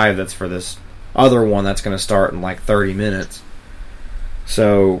 and 5 that's for this other one that's going to start in like 30 minutes.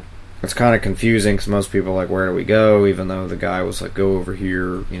 So it's kind of confusing, because most people are like, where do we go? Even though the guy was like, go over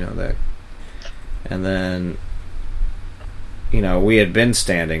here, you know, that. And then, you know, we had been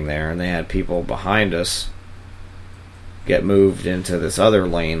standing there, and they had people behind us get moved into this other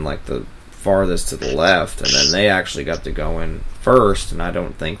lane, like the farthest to the left, and then they actually got to go in first, and I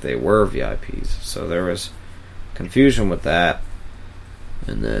don't think they were VIPs. So there was confusion with that.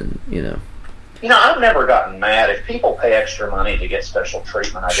 And then, you know, I've never gotten mad if people pay extra money to get special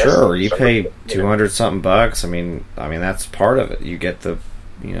treatment. I guess sure, you pay $200-something. I mean that's part of it. You get the,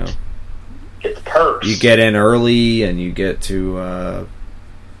 you know, get the perks. You get in early, and you get to,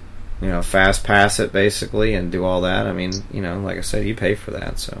 you know, fast pass it basically, and do all that. I mean, you know, like I said, you pay for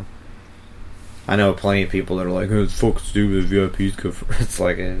that. So I know plenty of people that are like, "Oh, the fuck stupid VIPs go for." It's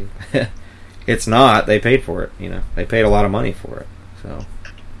like, it's not. They paid for it. You know, they paid a lot of money for it. So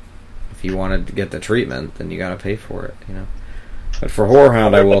if you wanted to get the treatment, then you got to pay for it. You know. But for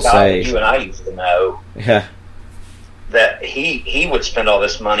Whorehound, I will say, you and I used to know, yeah, that he would spend all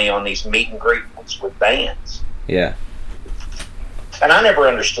this money on these meet and greets with bands. Yeah. And I never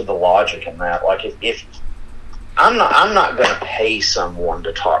understood the logic in that. Like, if I'm not going to pay someone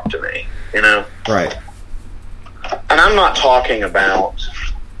to talk to me, you know, right? And I'm not talking about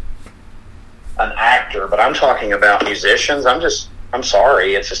an actor, but I'm talking about musicians. I'm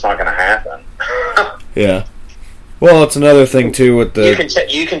sorry, it's just not going to happen. Yeah. Well, it's another thing too with the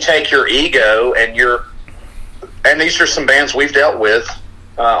you can take your ego and these are some bands we've dealt with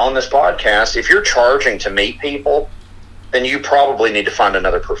on this podcast. If you're charging to meet people, then you probably need to find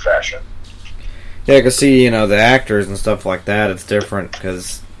another profession. Yeah, because see, you know, the actors and stuff like that, it's different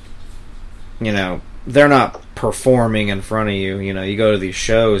because, you know, they're not performing in front of you. You know, you go to these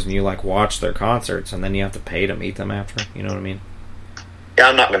shows and you, like, watch their concerts, and then you have to pay to meet them after. You know what I mean? Yeah,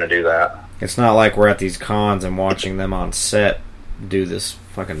 I'm not going to do that. It's not like we're at these cons and watching them on set do this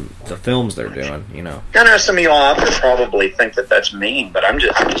the films they're doing, you know. I know some of y'all out there probably think that that's mean, but I'm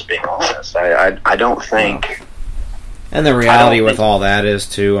just being honest. I don't think... And the reality with all that is,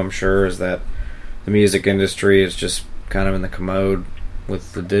 too, I'm sure, is that the music industry is just kind of in the commode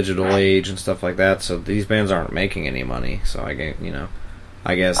with the digital age and stuff like that, so these bands aren't making any money, so I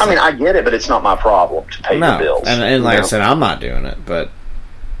guess... I mean, I get it, but it's not my problem to pay the bills. And like I said, I'm not doing it, but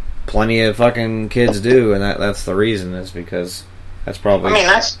plenty of fucking kids do, and that's the reason, is because that's probably... I mean,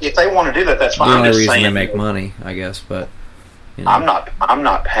 if they want to do that, that's fine. The only reason they make money, I guess, but... You know. I'm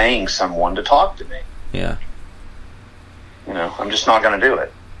not paying someone to talk to me. Yeah. You know, I'm just not going to do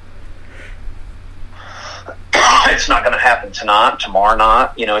it. It's not going to happen tonight, tomorrow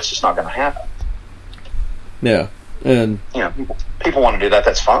night. You know, it's just not going to happen. Yeah. And, you know, people want to do that,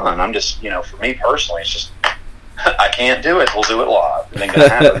 that's fine. I'm just, you know, for me personally, it's just, I can't do it. We'll do it live. It ain't going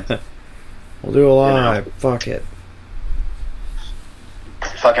to happen. We'll do it live. You know? Fuck it.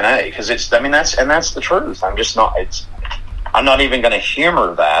 Fucking A, because that's the truth. I'm not even going to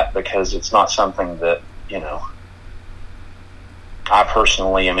humor that, because it's not something that, you know, I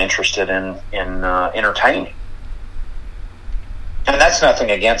personally am interested in entertaining. And that's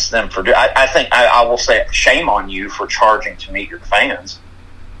nothing against them for doing. I think I will say, shame on you for charging to meet your fans.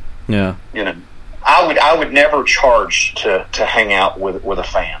 Yeah. You know, I would never charge to hang out with a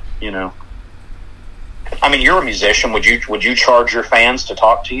fan. You know, I mean, you're a musician. Would you charge your fans to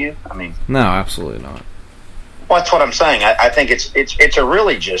talk to you? I mean, no, absolutely not. Well, that's what I'm saying. I think it's a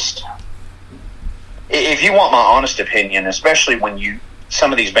really just. If you want my honest opinion, especially when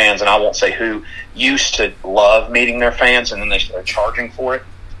some of these bands, and I won't say who, used to love meeting their fans, and then they start charging for it,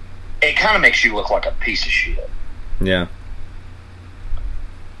 it kind of makes you look like a piece of shit. Yeah.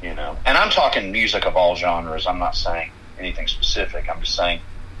 You know, and I'm talking music of all genres. I'm not saying anything specific. I'm just saying,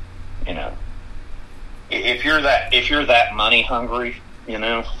 you know, if you're that money hungry, you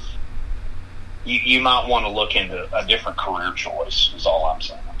know, you might want to look into a different career choice. Is all I'm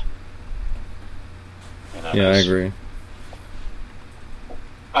saying. You know, yeah, I agree.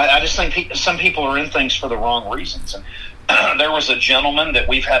 I just think some people are in things for the wrong reasons. And there was a gentleman that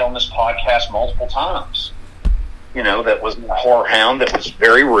we've had on this podcast multiple times, you know, that was a whorehound that was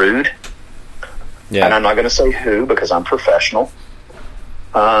very rude. Yeah. And I'm not going to say who, because I'm professional.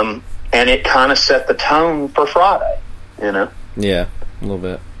 And it kind of set the tone for Friday, you know? Yeah, a little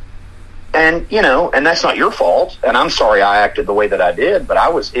bit. And, you know, and that's not your fault. And I'm sorry I acted the way that I did, but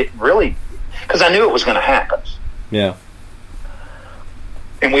it really... Because I knew it was going to happen. Yeah.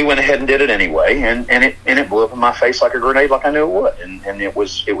 And we went ahead and did it anyway, and it blew up in my face like a grenade, like I knew it would, and it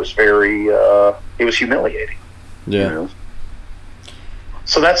was very it was humiliating. Yeah. You know?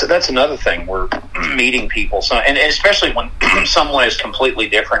 So that's another thing. We're meeting people, and especially when someone is completely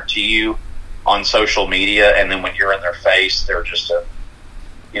different to you on social media, and then when you're in their face, they're just a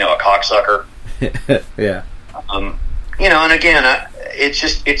cocksucker. Yeah. And again,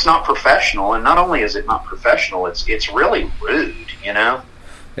 it's not professional, and not only is it not professional, it's really rude. Yeah.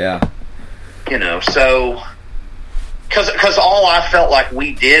 So because all I felt like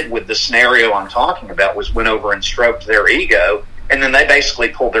we did with the scenario I'm talking about was went over and stroked their ego. And then they basically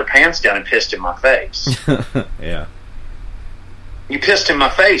pulled their pants down and pissed in my face. Yeah. You pissed in my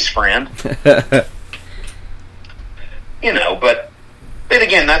face, friend. But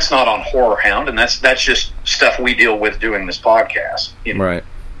again, that's not on Horror Hound, and that's just stuff we deal with doing this podcast. Right.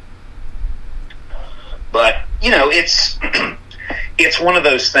 But, it's it's one of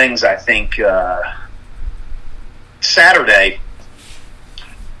those things, I think, Saturday,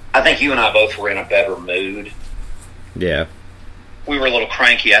 I think you and I both were in a better mood. Yeah. We were a little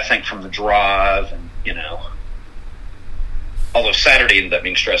cranky, I think, from the drive, and although Saturday ended up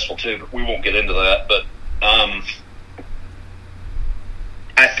being stressful too, but we won't get into that. But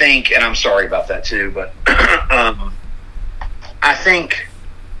I think, and I'm sorry about that too, but I think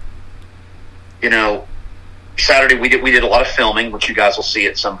Saturday we did a lot of filming, which you guys will see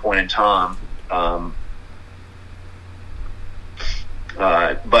at some point in time.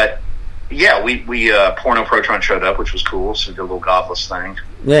 But yeah, we Porno Protron showed up, which was cool. So we did a little Godless thing.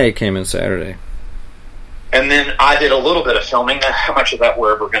 Yeah, he came in Saturday. And then I did a little bit of filming. How much of that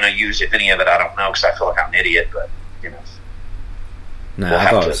we're ever going to use, if any of it, I don't know, because I feel like I'm an idiot. But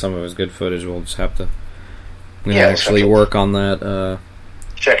I thought some of it was good footage. We'll just have to actually work on that.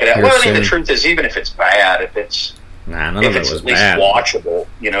 Check it out. Well, I mean, the truth is, even if it's bad, if it's none of it was at least bad. Watchable,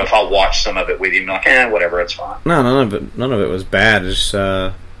 if I'll watch some of it with you, I'm like, whatever, it's fine. No, none of it was bad. Just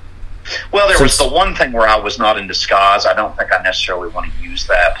well, there was the one thing where I was not in disguise. I don't think I necessarily want to use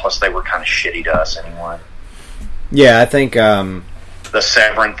that. Plus, they were kind of shitty to us anyway. Yeah, I think the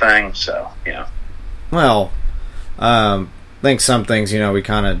Severin thing. So yeah. Well, I think some things we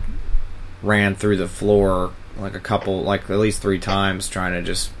kind of ran through the floor at least 3 times, trying to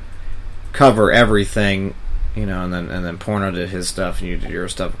just cover everything, and then Porno did his stuff and you did your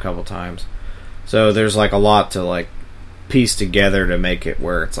stuff a couple times. So there's a lot to piece together to make it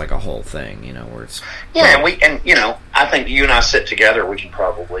where it's a whole thing, where it's I think you and I sit together, we can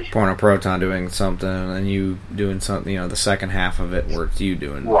probably Porno Proton doing something and you doing something, the second half of it where it's you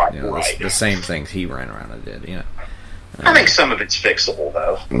doing the same things he ran around and did, I think some of it's fixable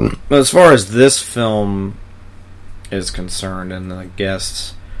though. But as far as this film is concerned and the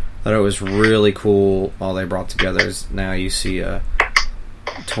guests, I thought it was really cool all they brought together is now you see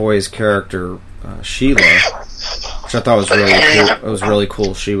Toy's character Sheila, which I thought was really cool. It was really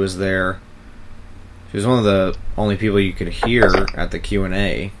cool she was there. She was one of the only people you could hear at the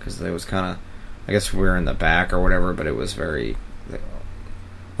Q&A, because it was kind of, I guess we were in the back or whatever, but it was very, I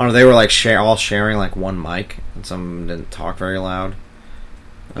don't know, they were all sharing one mic, and some of them didn't talk very loud.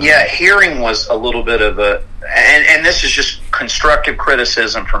 Yeah, hearing was a little bit of a, and this is just constructive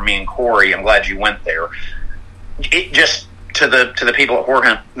criticism from me and Corey. I'm glad you went there. It just to the people at Horror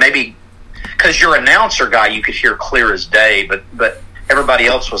Hound, maybe because your announcer guy you could hear clear as day, but everybody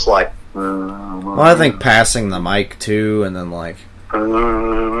else was like. Well, I think passing the mic too, and then I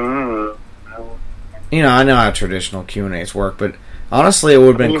know how traditional Q&As work, but honestly, it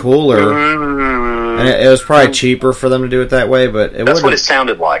would have been cooler. And it was probably cheaper for them to do it that way, but that's what it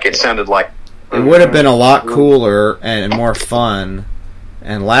sounded like. It sounded like it would have been a lot cooler and more fun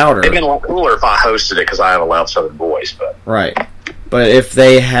and louder. It'd been a lot cooler if I hosted it because I have a loud Southern voice, but right. But if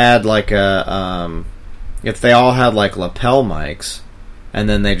they had if they all had lapel mics, and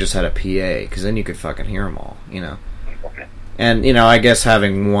then they just had a PA, because then you could fucking hear them all, And I guess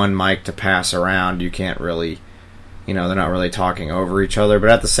having one mic to pass around, you can't really. They're not really talking over each other, but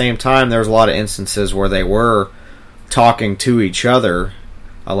at the same time, there's a lot of instances where they were talking to each other.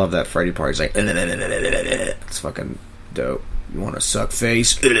 I love that Freddy part. He's like, it's fucking dope. You want to suck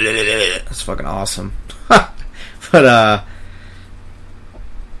face? That's fucking awesome. But,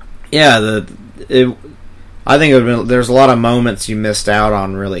 yeah, I think it would have been, there's a lot of moments you missed out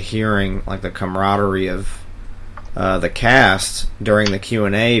on really hearing, the camaraderie of the cast during the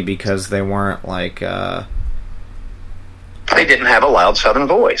Q&A, because they weren't, they didn't have a loud Southern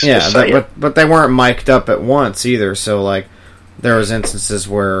voice. Yeah, but they weren't mic'd up at once either. So there was instances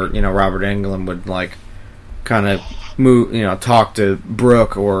where Robert Englund would kind of move, talk to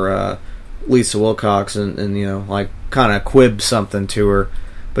Brooke or Lisa Wilcox and kind of quib something to her,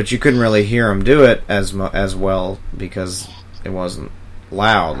 but you couldn't really hear them do it as well because it wasn't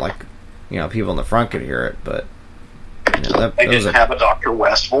loud. Like, people in the front could hear it, but they didn't have a Dr.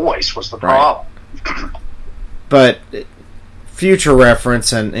 West voice was the problem. But future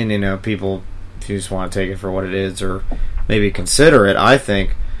reference, and people, if you just want to take it for what it is, or maybe consider it, I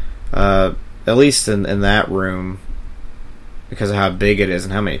think, at least in that room, because of how big it is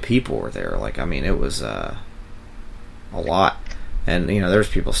and how many people were there. Like, I mean, it was a lot. And, there's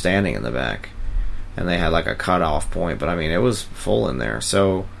people standing in the back. And they had, like, a cutoff point. But, I mean, it was full in there.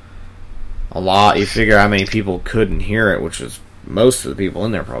 So, a lot. You figure how many people couldn't hear it, which was most of the people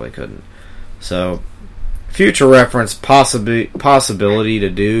in there probably couldn't. So, future reference, possibility to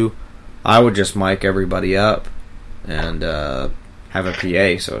do, I would just mic everybody up and have a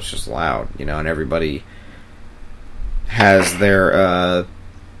PA so it's just loud, and everybody has their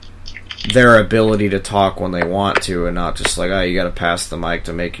ability to talk when they want to, and not just like, oh, you got to pass the mic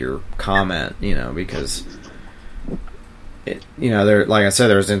to make your comment, because there, like I said,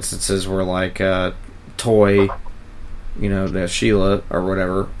 there's instances where like Toy, the Sheila or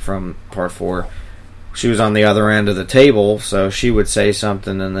whatever from Part 4, she was on the other end of the table, so she would say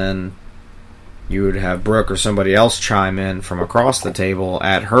something, and then you would have Brooke or somebody else chime in from across the table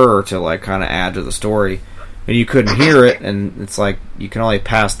at her to like kind of add to the story. And you couldn't hear it, and it's like you can only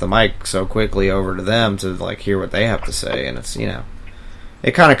pass the mic so quickly over to them to like hear what they have to say, and it's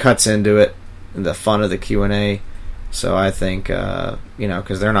it kind of cuts into it, the fun of the Q&A. So I think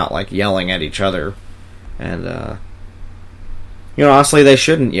because they're not like yelling at each other, and honestly they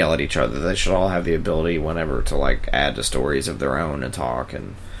shouldn't yell at each other. They should all have the ability whenever to like add to stories of their own and talk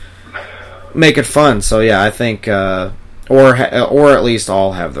and make it fun. So yeah, I think. Or at least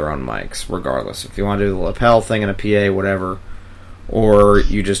all have their own mics, regardless. If you want to do the lapel thing in a PA, whatever, or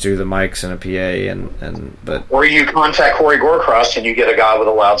you just do the mics in a PA, but or you contact Corey Gorecrust and you get a guy with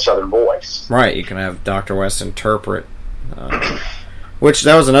a loud Southern voice. Right, you can have Dr. West interpret, which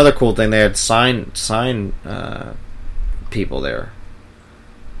that was another cool thing. They had sign people there.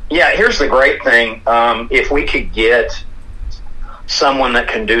 Yeah, here's the great thing: if we could get someone that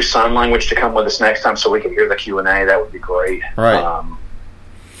can do sign language to come with us next time so we can hear the Q&A, that would be great. Right.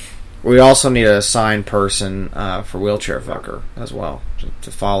 We also need a sign person for Wheelchair Fucker as well, to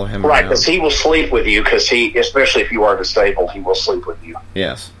follow him right, around. because he will sleep with you, because he, especially if you are disabled, he will sleep with you.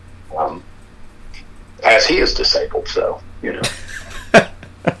 Yes. As he is disabled, so, well,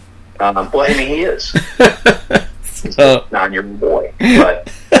 I mean, he is. He's a 9-year-old boy,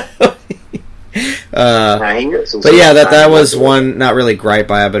 but... but yeah, that was one, not really gripe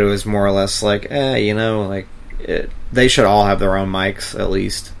by it, but it was more or less like, they should all have their own mics at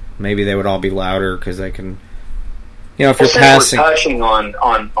least. Maybe they would all be louder because they can, if you're passing. We're touching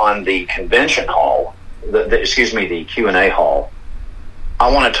on the convention hall, the Q&A hall. I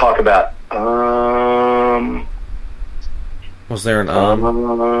want to talk about. Was there an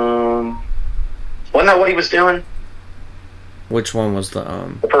wasn't that what he was doing? Which one was the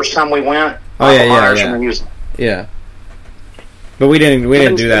The first time we went. Oh yeah. But we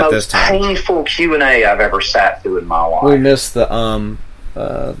didn't do that this time. Painful Q&A I've ever sat through in my life. We missed the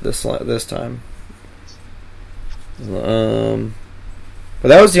this time. But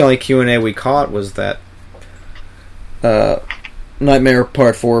that was the only Q&A we caught, was that Nightmare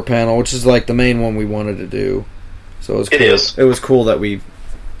Part 4 panel, which is like the main one we wanted to do. So it was cool. It was cool that we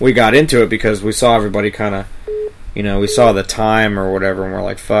got into it because we saw everybody kind of, we saw the time or whatever, and we're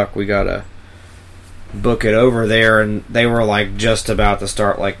like, fuck, we gotta book it over there. And they were like just about to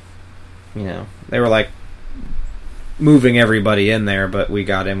start, like, they were like moving everybody in there, but we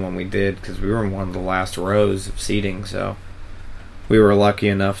got in when we did because we were in one of the last rows of seating, so we were lucky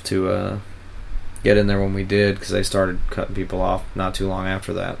enough to get in there when we did, because they started cutting people off not too long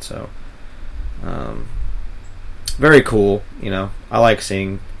after that. So very cool. I like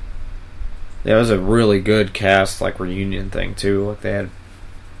seeing. It was a really good cast, like, reunion thing too. Like, they had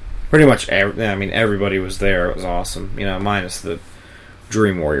pretty much everybody was there. It was awesome. Minus the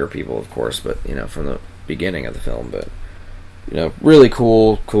Dream Warrior people, of course, but from the beginning of the film. But really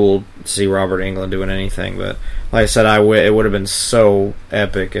cool to see Robert Englund doing anything. But like I said, it would have been so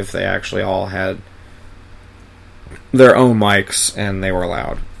epic if they actually all had their own mics and they were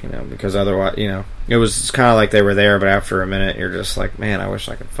loud. Because otherwise, it was kind of like they were there, but after a minute, you're just like, man, I wish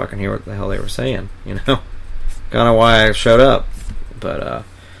I could fucking hear what the hell they were saying. Kind of why I showed up. But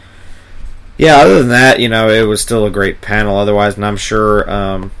yeah, other than that, it was still a great panel otherwise, and I'm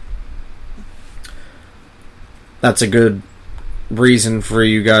sure that's a good reason for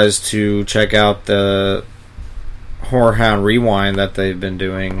you guys to check out the Horror Hound Rewind that they've been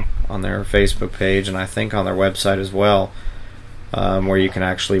doing on their Facebook page, and I think on their website as well. where you can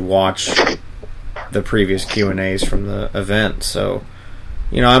actually watch the previous Q&As from the event. So,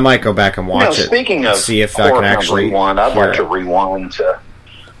 I might go back and watch it. Speaking of see if I can actually rewind, I'd like to rewind to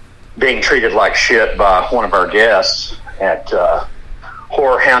being treated like shit by one of our guests at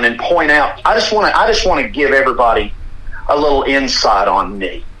Horror Hound and point out. I just want to give everybody a little insight on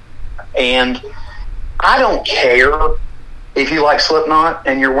me, and I don't care if you like Slipknot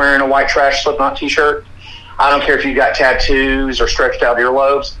and you're wearing a white trash Slipknot t-shirt. I don't care if you got tattoos or stretched out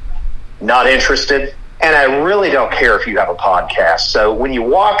earlobes. Not interested. And I really don't care if you have a podcast. So when you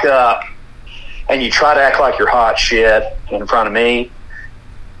walk up and you try to act like you're hot shit in front of me,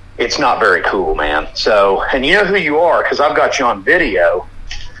 it's not very cool, man. So, and you know who you are because I've got you on video.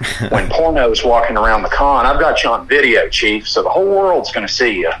 When Porno's walking around the con, I've got you on video, Chief. So the whole world's going to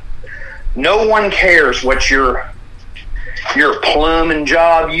see you. No one cares what your plumbing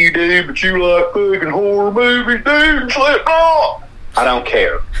job you do, but you like fucking horror movies, dude. Slipknot. I don't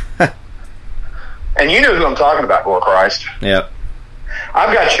care. And you know who I'm talking about, Gore Christ. Yep.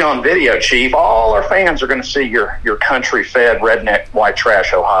 I've got you on video, Chief. All our fans are going to see your country-fed, redneck, white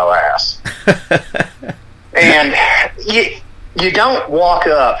trash Ohio ass. And you don't walk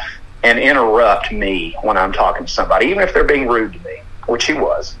up and interrupt me when I'm talking to somebody, even if they're being rude to me, which he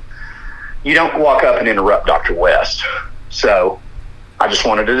was. You don't walk up and interrupt Dr. West. So I just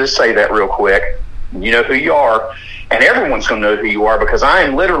wanted to just say that real quick. You know who you are. And everyone's going to know who you are because I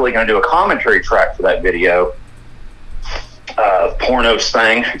am literally going to do a commentary track for that video, Porno's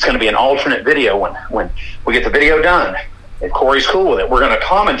thing. It's going to be an alternate video when we get the video done. If Corey's cool with it, we're going to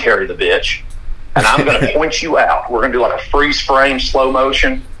commentary the bitch, and I'm going to point you out. We're going to do like a freeze frame, slow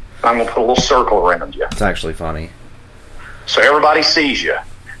motion, and I'm going to put a little circle around you. It's actually funny. So everybody sees you.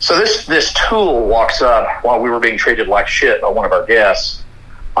 So this tool walks up while we were being treated like shit by one of our guests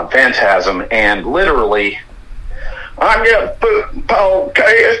on Phantasm, and literally... I got fucking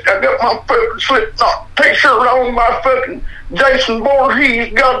podcast. I got my fucking Slipknot t-shirt on, my fucking Jason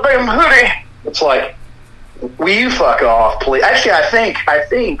Voorhees goddamn hoodie. It's like, will you fuck off, please? Actually, I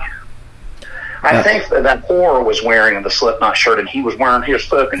think that horror was wearing the Slipknot shirt, and he was wearing his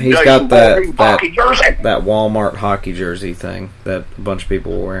fucking Jason Voorhees hockey jersey. That Walmart hockey jersey thing that a bunch of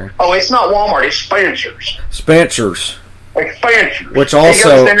people were wearing. Oh, it's not Walmart. It's Spencer's. Spencer's. Like Spencer's. Which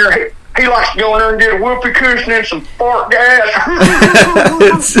also... He likes to go in there and get a whoopee cushion and some fart gas.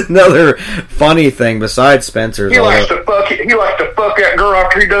 It's another funny thing besides Spencer's. He likes to fuck that girl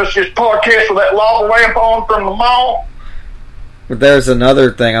after he does his podcast with that lava lamp on from the mall. But there's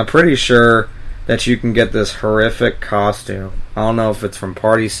another thing. I'm pretty sure that you can get this horrific costume. I don't know if it's from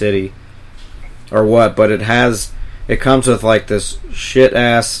Party City or what, but it comes with like this shit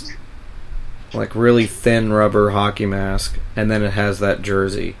ass, like really thin rubber hockey mask, and then it has that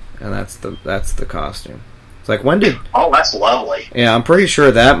jersey. And that's the costume. It's like, when did... Oh, that's lovely. Yeah, I'm pretty sure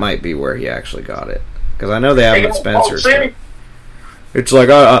that might be where he actually got it. Because I know they have it at Spencer's. It's like,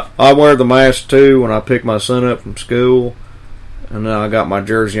 I wear the mask too when I pick my son up from school. And then I got my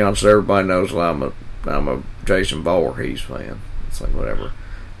jersey on so everybody knows that I'm a Jason Voorhees fan. It's like, whatever.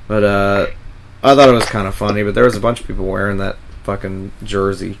 But I thought it was kind of funny, but there was a bunch of people wearing that fucking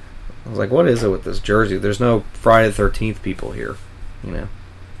jersey. I was like, what is it with this jersey? There's no Friday the 13th people here, you know.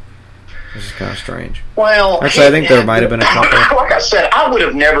 This is kind of strange. Well, actually, I think there might have been a couple. Like I said, I would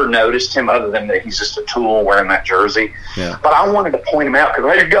have never noticed him other than that he's just a tool wearing that jersey. Yeah. But I wanted to point him out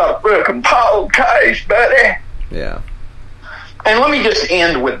because he's got a fucking podcast, buddy. Yeah. And let me just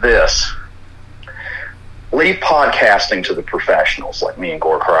end with this. Leave podcasting to the professionals like me and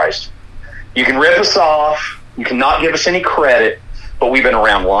Gore Christ. You can rip us off. You cannot give us any credit, but we've been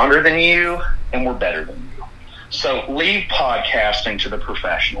around longer than you, and we're better than you. So leave podcasting to the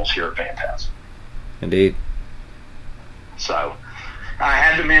professionals here at Phantasm. Indeed. So I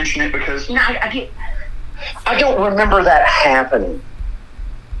had to mention it because I don't remember that happening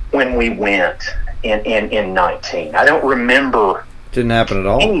when we went in 19. I don't remember. Didn't happen at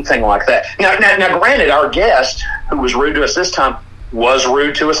all. Anything like that. Now, granted, our guest who was rude to us this time was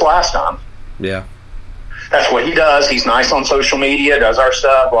rude to us last time. Yeah. That's what he does. He's nice on social media, does our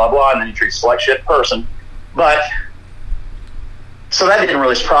stuff, blah blah, and then he treats us like shit person. But, so that didn't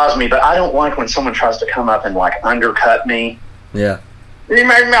really surprise me, but I don't like when someone tries to come up and, like, undercut me. Yeah. You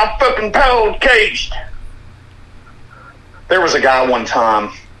made me a fucking podcast. There was a guy one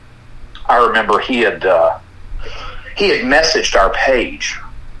time, I remember he had messaged our page.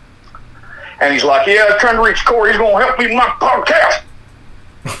 And he's like, yeah, I'm trying to reach Corey. He's going to help me with my podcast.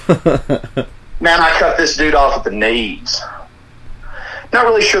 Man, I cut this dude off at the knees. Not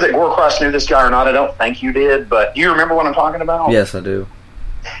really sure that Gore Christ knew this guy or not. I don't think you did, but do you remember what I'm talking about? Yes, I do.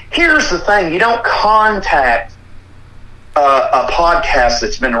 Here's the thing. You don't contact a a podcast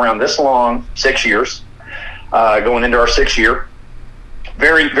that's been around this long, 6 years, going into our 6th year.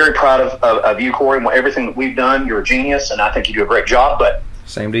 Very, very proud of you, Corey, and everything that we've done. You're a genius, and I think you do a great job. But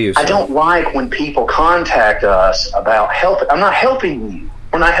same to you, sir. I don't like when people contact us about help. I'm not helping you.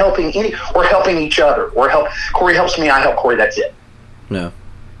 We're not helping we're helping each other. Corey helps me, I help Corey, that's it. No.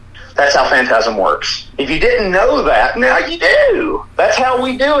 That's how Phantasm works. If you didn't know that, now you do. That's how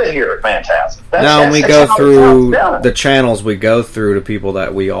we do it here at Phantasm. Now we go through the channels we go through to people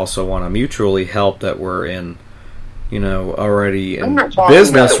that we also want to mutually help, that we're in, already in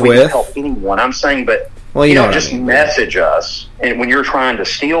business with. We can help anyone. I'm saying, but just message us, and when you're trying to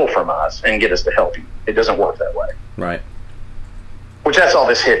steal from us and get us to help you, it doesn't work that way. Right. Which that's all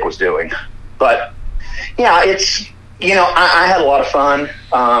this hick was doing. But yeah, it's I had a lot of fun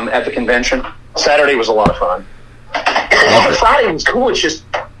at the convention. Saturday was a lot of fun. Friday was cool. It's just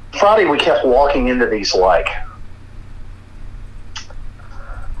Friday we kept walking into these I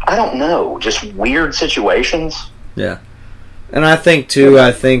don't know, just weird situations. Yeah. And I think too,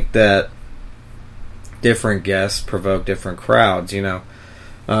 that different guests provoke different crowds,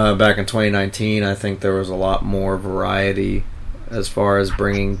 Back in 2019, I think there was a lot more variety as far as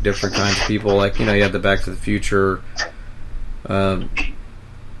bringing different kinds of people. Like, you had the Back to the Future,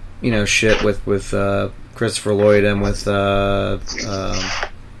 shit with Christopher Lloyd and with Tom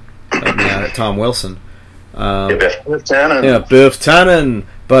Wilson. Biff Tannen. Yeah, Biff Tannen.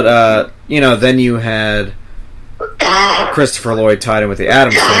 But, then you had Christopher Lloyd tied in with the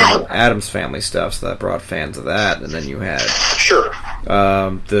Addams Family stuff, so that brought fans of that. And then you had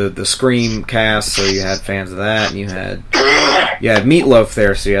the Scream cast, so you had fans of that, and you had Meatloaf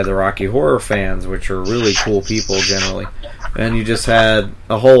there, so you had the Rocky Horror fans, which are really cool people generally, and you just had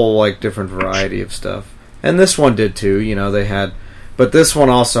a whole different variety of stuff. And this one did too, but this one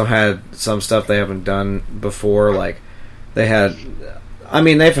also had some stuff they haven't done before. They've had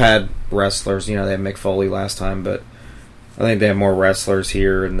wrestlers, they had Mick Foley last time, but I think they have more wrestlers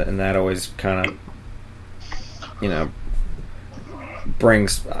here, and that always kind of,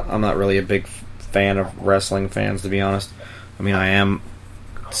 brings. I'm not really a big fan of wrestling fans, to be honest. I mean, I am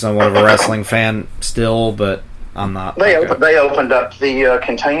somewhat of a wrestling fan still, but I'm not. They opened up the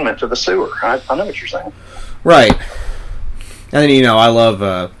containment to the sewer. I know what you're saying. Right. And then, I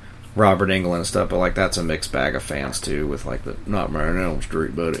love Robert Englund and stuff, but that's a mixed bag of fans too, with the not Man on Elm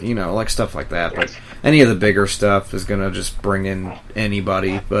Street, but stuff like that. But any of the bigger stuff is gonna just bring in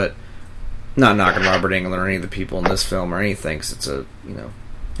anybody, but not knocking Robert Englund or any of the people in this film or anything. 'Cause it's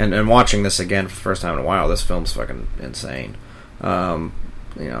and watching this again for the first time in a while, this film's fucking insane. I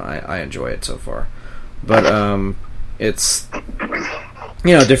enjoy it so far, but it's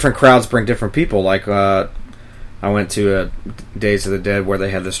different crowds bring different people. I went to Days of the Dead where they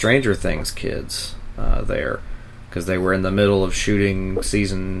had the Stranger Things kids there, because they were in the middle of shooting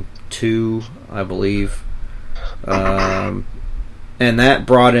season 2, I believe, and that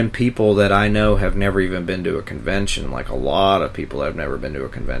brought in people that I know have never even been to a convention. A lot of people have never been to a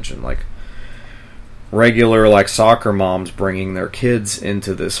convention, regular soccer moms bringing their kids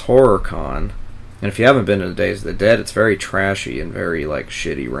into this horror con. And if you haven't been to the Days of the Dead, it's very trashy and very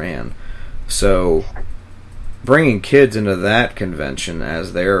shitty ran. So bringing kids into that convention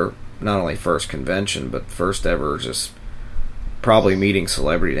as their not only first convention, but first ever just probably meeting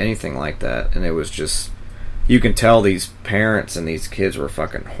celebrities, anything like that, and it was just, you can tell these parents and these kids were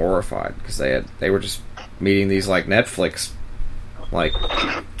fucking horrified, because they were just meeting these Netflix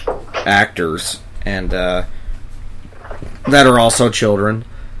actors, and that are also children,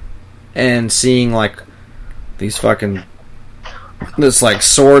 and seeing these fucking this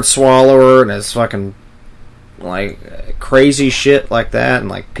sword swallower and this fucking crazy shit like that,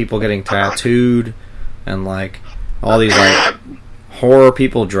 and people getting tattooed, and all these horror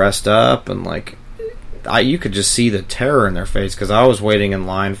people dressed up, and you could just see the terror in their face, because I was waiting in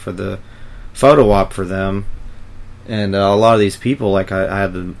line for the photo op for them, and a lot of these people, I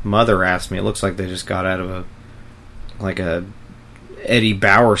had the mother ask me, it looks like they just got out of a Eddie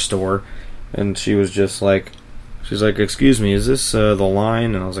Bauer store, and she was just she's like, "Excuse me, is this the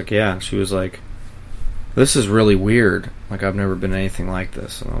line?" And I was like, "Yeah." And she was like, "This is really weird. I've never been to anything like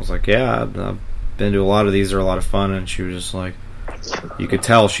this." And I was like, "Yeah, I've been to a lot of these. They're a lot of fun." And she was just you could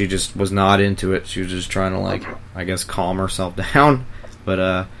tell she just was not into it. She was just trying to, I guess, calm herself down.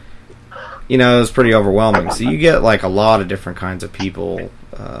 But, it was pretty overwhelming. So you get, a lot of different kinds of people,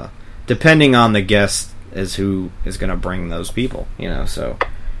 depending on the guest is who is going to bring those people, so.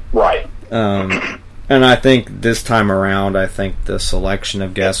 Right. And I think this time around, the selection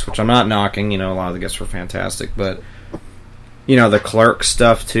of guests, which I'm not knocking, a lot of the guests were fantastic, but, the Clerk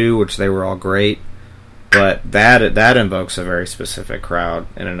stuff too, which they were all great. But that invokes a very specific crowd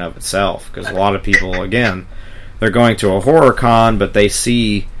in and of itself, because a lot of people, again, they're going to a horror con, but they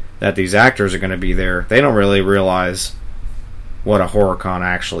see that these actors are going to be there. They don't really realize what a horror con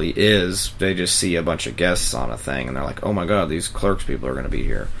actually is. They just see a bunch of guests on a thing, and they're like, oh my god, these Clerks people are going to be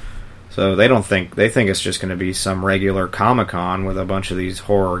here. So they think it's just going to be some regular Comic-Con with a bunch of these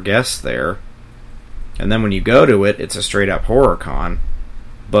horror guests there. And then when you go to it, it's a straight up horror con,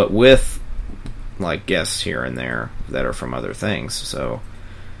 but with like guests here and there that are from other things. So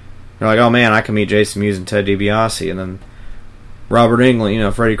you're like, oh man, I can meet Jason Mewes and Ted DiBiase, and then Robert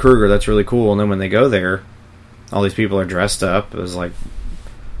Englund, Freddy Krueger. That's really cool. And then when they go there, all these people are dressed up as like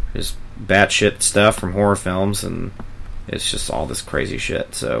just batshit stuff from horror films, and it's just all this crazy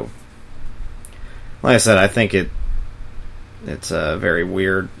shit. So, like I said, I think it's very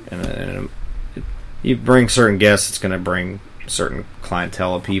weird, and you bring certain guests, it's going to bring certain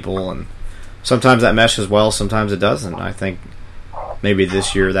clientele of people, and sometimes that meshes well, sometimes it doesn't. I think maybe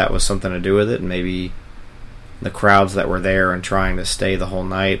this year that was something to do with it, and maybe the crowds that were there and trying to stay the whole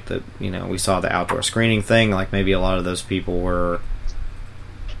night, that, we saw the outdoor screening thing, like maybe a lot of those people were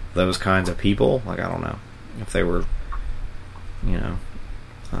those kinds of people. Like, I don't know if they were,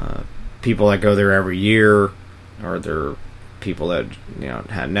 people that go there every year, or they're people that,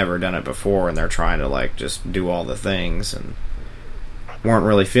 had never done it before, and they're trying to, like, just do all the things and weren't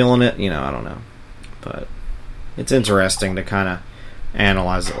really feeling it. I don't know. But it's interesting to kind of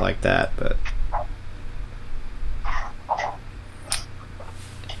analyze it like that, but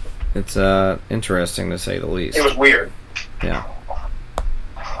it's interesting to say the least. It was weird. Yeah.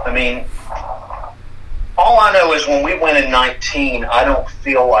 I mean, all I know is when we went in 19, I don't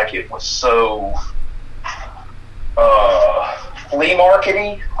feel like it was so flea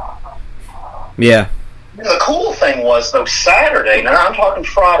market-y. Yeah. The cool thing was, though, Saturday, now I'm talking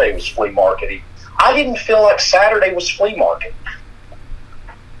Friday, was flea market-y. I didn't feel like Saturday was flea market.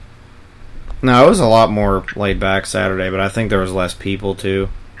 No, it was a lot more laid back Saturday, but I think there was less people too.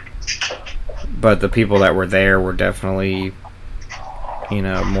 But the people that were there were definitely,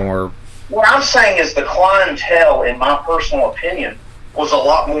 more. What I'm saying is the clientele, in my personal opinion, was a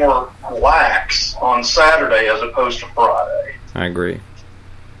lot more lax on Saturday as opposed to Friday. I agree.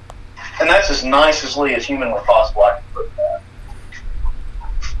 And that's as nicely as humanly possible I can put that.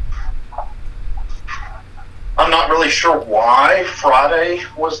 I'm not really sure why Friday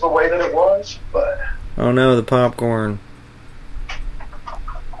was the way that it was, but... Oh no, the popcorn.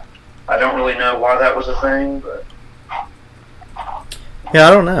 I don't really know why that was a thing, but... Yeah,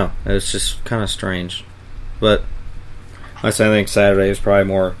 I don't know. It's just kind of strange. But I think Saturday is probably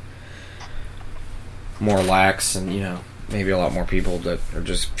more lax, and, maybe a lot more people that are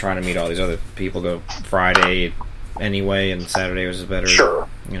just trying to meet all these other people go Friday anyway, and Saturday was better. Sure.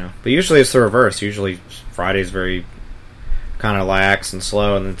 But usually it's the reverse. Usually Friday's very kind of lax and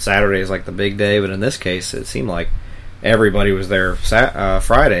slow, and then Saturday is like the big day. But in this case, it seemed like everybody was there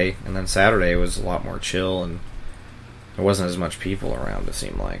Friday, and then Saturday was a lot more chill, and there wasn't as much people around. It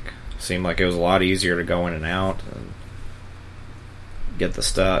seemed like it was a lot easier to go in and out and get the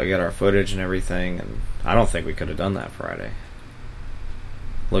stuff, get our footage and everything. And I don't think we could have done that Friday.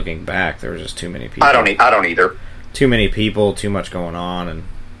 Looking back, there was just too many people. I don't either. Too many people, too much going on, and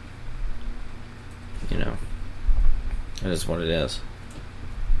it is what it is.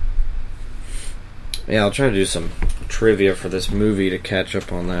 Yeah, I'll try to do some trivia for this movie to catch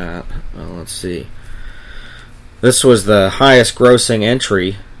up on that. Let's see. This was the highest grossing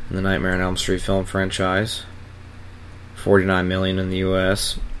entry in the Nightmare on Elm Street film franchise. $49 million in the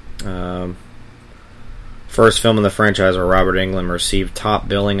U.S. First film in the franchise where Robert Englund received top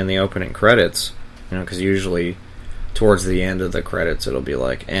billing in the opening credits. Because usually towards the end of the credits it'll be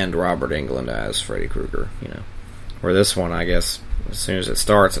like, and Robert Englund as Freddy Krueger. Where this one, I guess, as soon as it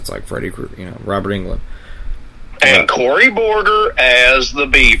starts, it's like Freddy Krueger, Robert Englund. And Cory Borger as the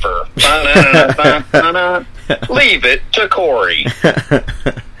Beaver. Leave it to Cory.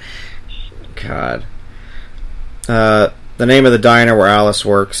 God. The name of the diner where Alice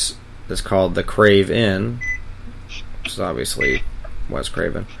works is called the Crave Inn, which is obviously Wes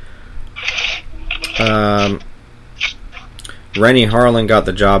Craven. Rennie Harlan got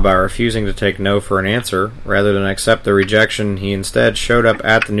the job by refusing to take no for an answer. Rather than accept the rejection, he instead showed up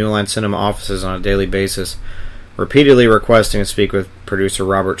at the New Line Cinema offices on a daily basis, repeatedly requesting to speak with producer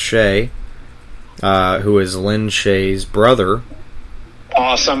Robert Shaye, who is Lynn Shaye's brother.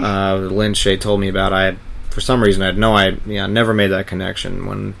 Awesome. Lynn Shaye told me about. For some reason, I had no idea. I never made that connection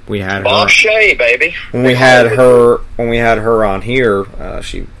when we had Bob Shaye, baby. When we had her on here,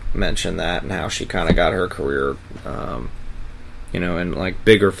 she mentioned that and how she kind of got her career, in like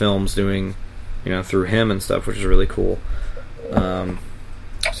bigger films doing through him and stuff, which is really cool.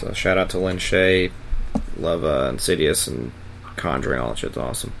 So shout out to Lin Shaye. Love Insidious and Conjuring. All that shit's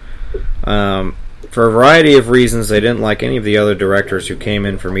awesome. For a variety of reasons, they didn't like any of the other directors who came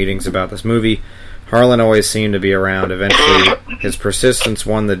in for meetings about this movie. Harlan always seemed to be around. Eventually, his persistence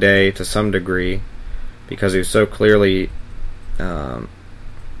won the day to some degree, because he was so clearly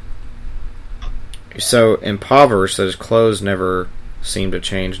so impoverished that his clothes never seemed to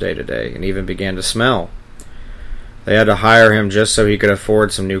change day to day, and even began to smell. They had to hire him just so he could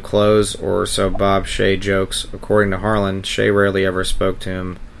afford some new clothes, or so Bob Shaye jokes. According to Harlan, Shaye rarely ever spoke to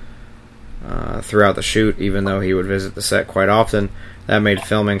him throughout the shoot, even though he would visit the set quite often. That made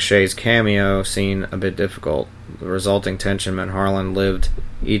filming Shaye's cameo scene a bit difficult. The resulting tension meant Harlan lived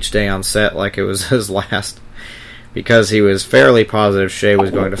each day on set like it was his last, because he was fairly positive Shaye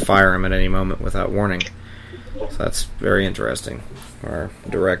was going to fire him at any moment without warning. So that's very interesting. Our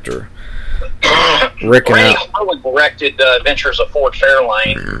director, Rick Rennie Harlan directed Adventures of Ford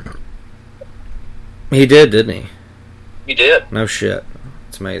Fairlane. He did, didn't he? He did. No shit.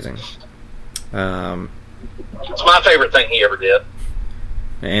 It's amazing. It's my favorite thing he ever did.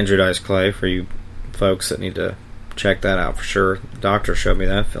 Andrew Dice Clay, for you folks that need to check that out for sure. The doctor showed me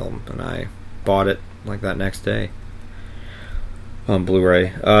that film, and I bought it like that next day on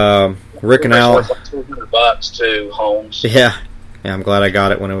Blu-ray. Rick and Al. It's like $200 too, Holmes. Yeah, I'm glad I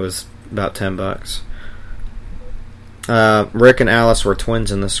got it when it was about $10. Rick and Alice were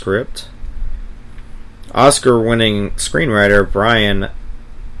twins in the script. Oscar-winning screenwriter Brian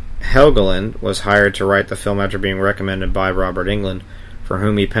Helgeland was hired to write the film after being recommended by Robert Englund, for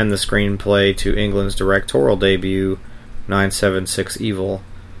whom he penned the screenplay to Englund's directorial debut, 976 Evil.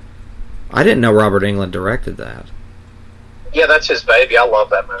 I didn't know Robert Englund directed that. Yeah, that's his baby. I love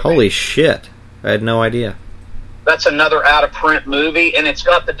that movie. Holy shit. I had no idea. That's another out-of-print movie, and it's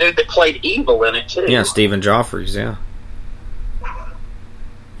got the dude that played Evil in it, too. Yeah, Stephen Joffreys, yeah.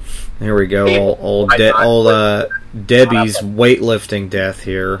 Here we go, old Debbie's weightlifting death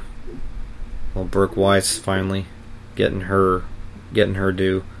here. Old Brooke Weiss finally getting her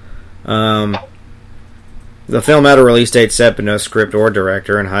due. The film had a release date set, but no script or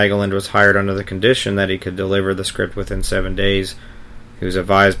director, and Helgeland was hired under the condition that he could deliver the script within 7 days. He was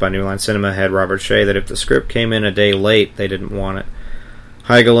advised by New Line Cinema head Robert Shaye that if the script came in a day late, they didn't want it.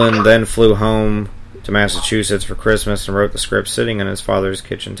 Helgeland then flew home to Massachusetts for Christmas and wrote the script sitting on his father's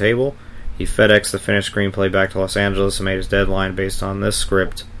kitchen table. He FedExed the finished screenplay back to Los Angeles and made his deadline based on this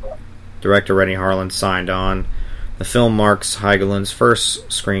script. Director Rennie Harlan signed on. The film marks Helgeland's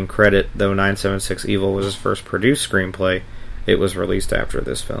first screen credit, though 976 Evil was his first produced screenplay. It was released after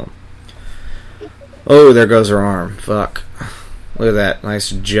this film. Oh, there goes her arm. Fuck. Look at that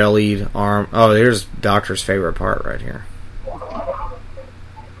nice jellied arm. Oh, here's Doctor's favorite part right here.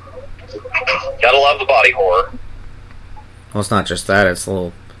 Gotta love the body horror. Well, it's not just that, it's a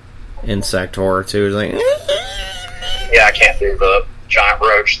little insect horror too. It's like, yeah, I can't do the giant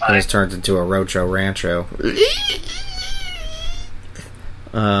roach thing. And it turns into a Rocho Rancho.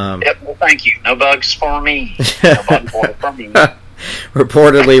 Yep, well, thank you. No bugs for me. No bug horror for me.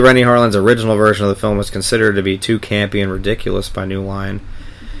 Reportedly, Rennie Harlan's original version of the film was considered to be too campy and ridiculous by New Line,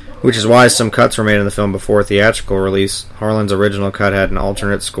 which is why some cuts were made in the film before theatrical release. Harlan's original cut had an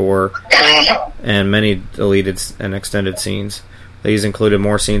alternate score and many deleted and extended scenes. These included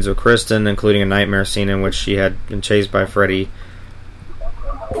more scenes with Kristen, including a nightmare scene in which she had been chased by Freddy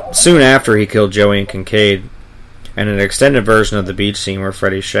soon after he killed Joey and Kincaid, and an extended version of the beach scene where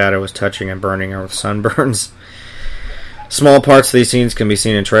Freddy's shadow was touching and burning her with sunburns. Small parts of these scenes can be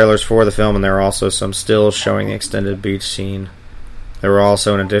seen in trailers for the film, and there are also some stills showing the extended beach scene. There were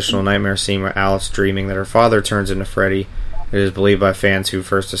also an additional nightmare scene where Alice dreaming that her father turns into Freddy. It is believed by fans who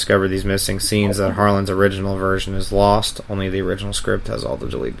first discovered these missing scenes that Harlan's original version is lost. Only the original script has all the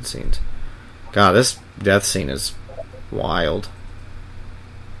deleted scenes. God, this death scene is wild.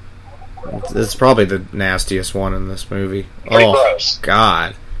 It's probably the nastiest one in this movie. Pretty gross.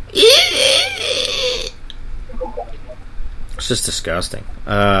 God. It's just disgusting.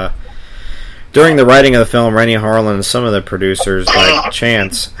 During the writing of the film, Rennie Harlan and some of the producers, like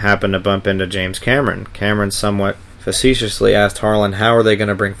chance, happened to bump into James Cameron. Cameron somewhat facetiously asked Harlan how are they going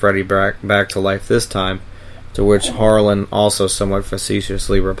to bring Freddy back to life this time, to which Harlan also somewhat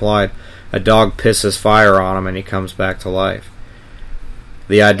facetiously replied, "A dog pisses fire on him and he comes back to life."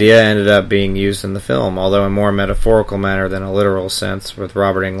 The idea ended up being used in the film, although in more metaphorical manner than a literal sense, with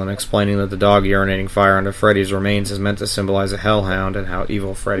Robert Englund explaining that the dog urinating fire onto Freddy's remains is meant to symbolize a hellhound and how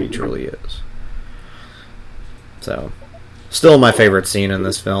evil Freddy truly is. So, still my favorite scene in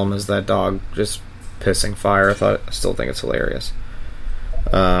this film is that dog just pissing fire. I still think it's hilarious.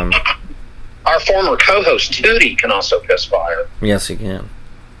 Our former co-host Tootie can also piss fire. Yes, he can.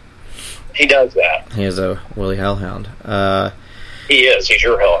 He does that. He is a Willie Hellhound. He is. He's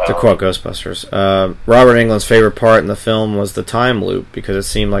your hellhound. To quote Ghostbusters. Robert Englund's favorite part in the film was the time loop, because it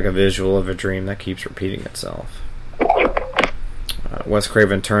seemed like a visual of a dream that keeps repeating itself. Wes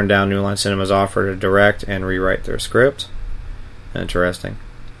Craven turned down New Line Cinema's offer to direct and rewrite their script. Interesting.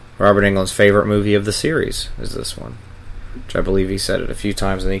 Robert Englund's favorite movie of the series is this one, which I believe he said it a few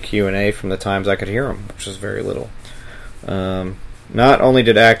times in the Q&A from the times I could hear him, which was very little. Not only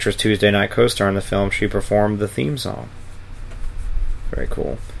did actress Tuesday Knight co-star in the film, she performed the theme song. Very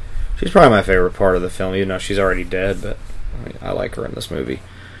cool. She's probably my favorite part of the film, even though she's already dead, but I like her in this movie.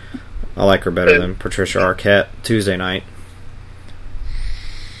 I like her better than Patricia Arquette, Tuesday Knight.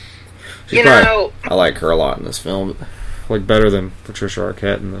 I like her a lot in this film. Like better than Patricia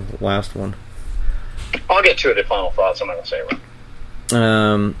Arquette in the last one. I'll get to it in final thoughts. I'm not going to say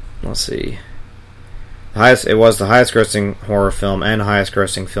it. Let's see. It was the highest grossing horror film and highest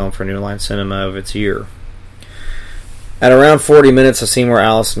grossing film for New Line Cinema of its year. At around 40 minutes, a scene where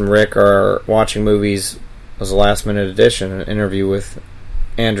Alice and Rick are watching movies was a last-minute addition. In an interview with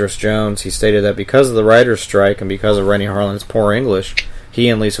Andros Jones, he stated that because of the writer's strike and because of Rennie Harlin's poor English, he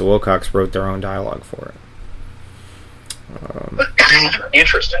and Lisa Wilcox wrote their own dialogue for it.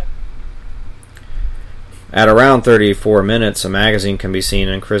 Interesting. At around 34 minutes, a magazine can be seen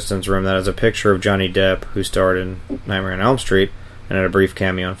in Kristen's room that has a picture of Johnny Depp, who starred in Nightmare on Elm Street, and had a brief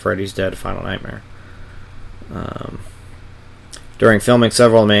cameo in Freddy's Dead: Final Nightmare. During filming,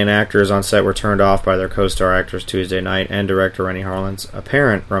 several main actors on set were turned off by their co-star actors Tuesday Knight and director Rennie Harlin's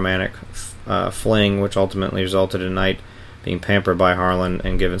apparent romantic fling, which ultimately resulted in Knight being pampered by Harlan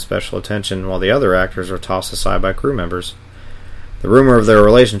and given special attention, while the other actors were tossed aside by crew members. The rumor of their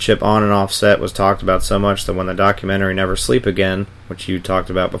relationship on and off set was talked about so much that when the documentary Never Sleep Again, which you talked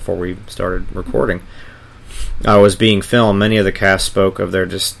about before we started recording, was being filmed, many of the cast spoke of their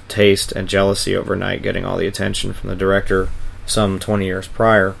distaste and jealousy over Knight getting all the attention from the director some 20 years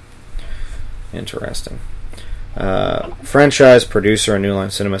prior. Interesting. Franchise producer and New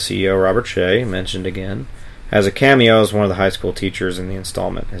Line Cinema CEO Robert Shea, mentioned again, has a cameo as one of the high school teachers in the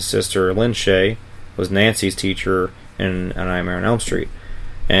installment. His sister Lynn Shea was Nancy's teacher in A Nightmare on Elm Street,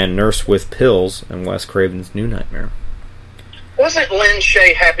 and Nurse with Pills in Wes Craven's New Nightmare. Wasn't Lynn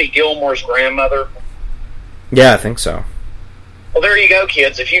Shea Happy Gilmore's grandmother? Yeah, I think so. Well, there you go,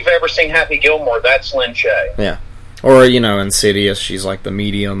 kids. If you've ever seen Happy Gilmore, that's Lynn Shea. Yeah. Or, Insidious, she's like the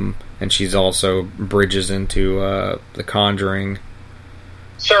medium, and she's also bridges into The Conjuring.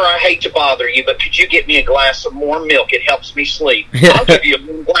 Sir, I hate to bother you, but could you get me a glass of more milk? It helps me sleep. I'll give you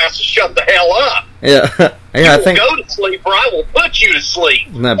a glass to shut the hell up. Yeah, I think go to sleep, or I will put you to sleep.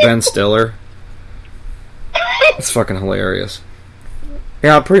 Isn't that Ben Stiller? It's fucking hilarious.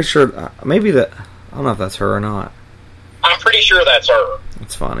 Yeah, I'm pretty sure. Maybe that. I don't know if that's her or not. I'm pretty sure that's her.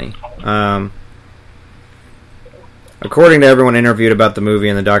 It's funny. According to everyone interviewed about the movie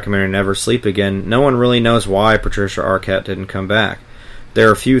and the documentary Never Sleep Again, no one really knows why Patricia Arquette didn't come back. There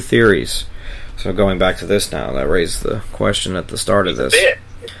are a few theories. So going back to this now, that raised the question at the start of this.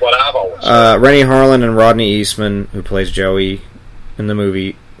 It's what I've always said. Rennie Harlin and Rodney Eastman, who plays Joey in the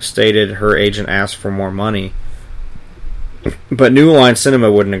movie, stated her agent asked for more money. But New Line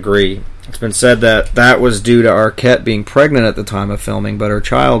Cinema wouldn't agree. It's been said that that was due to Arquette being pregnant at the time of filming, but her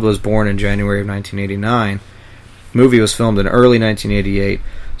child was born in January of 1989. The movie was filmed in early 1988,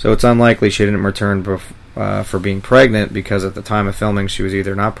 so it's unlikely she didn't return for being pregnant, because at the time of filming she was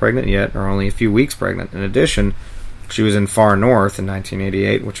either not pregnant yet or only a few weeks pregnant. In addition, she was in Far North in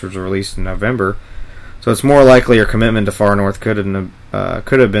 1988, which was released in November, so it's more likely her commitment to Far North could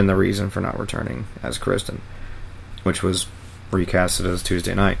have been the reason for not returning as Kristen, which was recasted as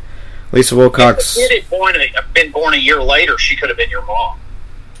Tuesday Knight. Lisa Wilcox... If the kid had been born a year later, she could have been your mom.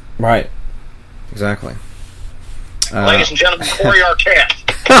 Right. Exactly. Ladies and gentlemen, Corey Arquette.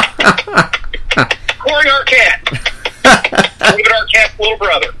 Corey Arquette. David Arquette's little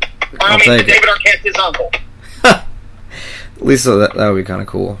brother. David Arquette's his uncle. Lisa, that would be kind of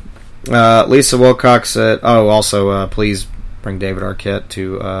cool. Lisa Wilcox said, also, please bring David Arquette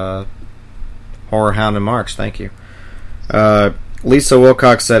to Horror Hound in March. Thank you. Lisa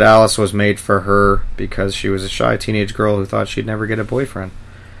Wilcox said Alice was made for her because she was a shy teenage girl who thought she'd never get a boyfriend.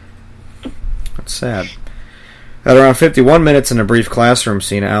 That's sad. At around 51 minutes in a brief classroom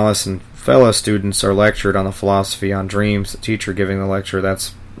scene, Alice and fellow students are lectured on the philosophy on dreams. The teacher giving the lecture,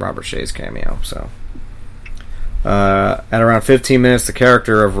 that's Robert Shea's cameo. So, at around 15 minutes, the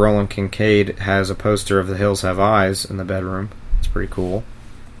character of Roland Kincaid has a poster of The Hills Have Eyes in the bedroom. It's pretty cool.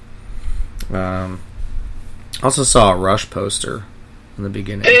 Also saw a Rush poster in the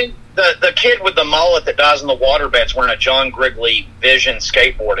beginning. The kid with the mullet that dies in the waterbed's wearing a John Grigley Vision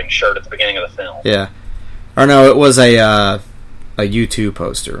skateboarding shirt at the beginning of the film. Yeah. Or no, it was a U2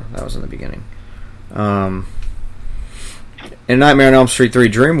 poster. That was in the beginning. In Nightmare on Elm Street 3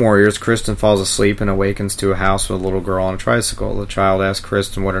 Dream Warriors, Kristen falls asleep and awakens to a house with a little girl on a tricycle. The child asks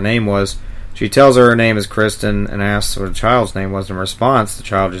Kristen what her name was. She tells her name is Kristen and asks what the child's name was. In response, the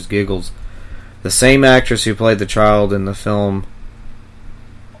child just giggles. The same actress who played the child in the film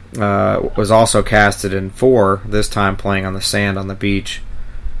was also casted in 4, this time playing on the sand on the beach.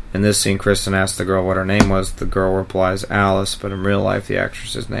 In this scene, Kristen asks the girl what her name was. The girl replies Alice, but in real life the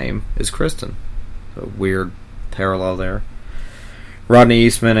actress's name is Kristen. A weird parallel there. Rodney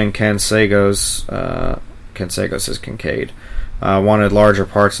Eastman and Ken Sagos is Kincaid, wanted larger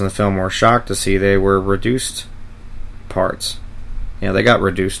parts in the film. Were shocked to see they were reduced parts. Yeah, they got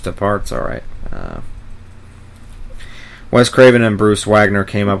reduced to parts, alright. Wes Craven and Bruce Wagner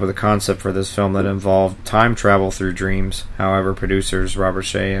came up with a concept for this film that involved time travel through dreams. However, producers Robert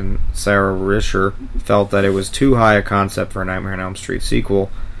Shea and Sarah Risher felt that it was too high a concept for a Nightmare on Elm Street sequel.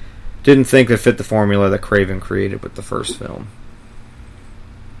 Didn't think it fit the formula that Craven created with the first film.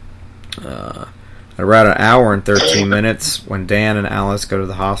 At around an hour and 13 minutes, when Dan and Alice go to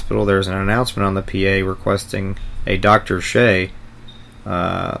the hospital, there's an announcement on the PA requesting a Dr. Shea.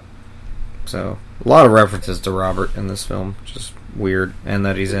 So, a lot of references to Robert in this film, which is weird, and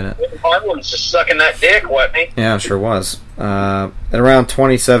that he's in it. Harlan's just sucking that dick, wasn't he? Yeah, sure was. At around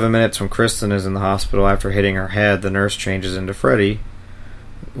 27 minutes, when Kristen is in the hospital after hitting her head, the nurse changes into Freddy,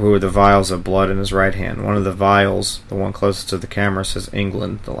 who with the vials of blood in his right hand. One of the vials, the one closest to the camera, says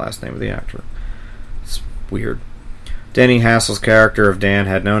England, the last name of the actor. It's weird. Denny Hassel's character of Dan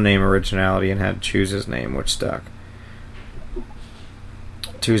had no name originality and had to choose his name, which stuck.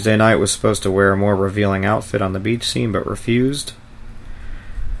 Tuesday Night was supposed to wear a more revealing outfit on the beach scene, but refused.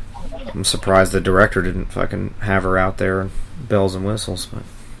 I'm surprised the director didn't fucking have her out there in bells and whistles. But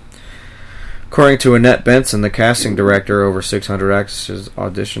according to Annette Benson, the casting director, over 600 actresses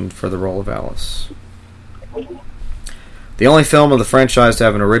auditioned for the role of Alice. The only film of the franchise to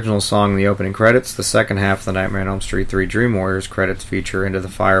have an original song in the opening credits, the second half of the Nightmare on Elm Street 3 Dream Warriors credits feature Into the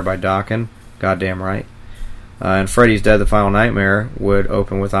Fire by Dokken. Goddamn right. And Freddy's Dead, The Final Nightmare would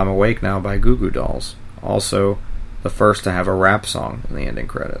open with I'm Awake Now by Goo Goo Dolls. Also, the first to have a rap song in the ending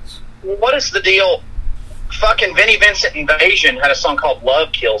credits. What is the deal? Fucking Vinnie Vincent Invasion had a song called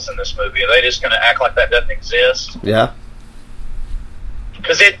Love Kills in this movie. Are they just going to act like that doesn't exist? Yeah.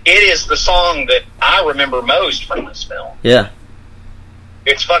 Because it is the song that I remember most from this film. Yeah.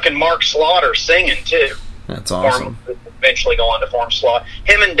 It's fucking Mark Slaughter singing, too. That's awesome. Eventually go on to form Slaughter.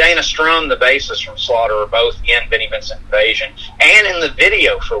 Him and Dana Strum, the bassist from Slaughter, are both in Vinnie Vincent Invasion and in the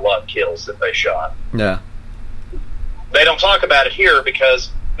video for Love Kills that they shot. Yeah. They don't talk about it here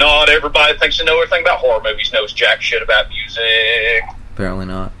because not everybody thinks they know everything about horror movies, knows jack shit about music. Apparently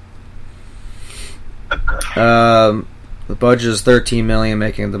not. The budget is $13 million,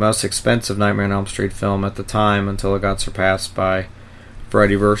 making it the most expensive Nightmare on Elm Street film at the time until it got surpassed by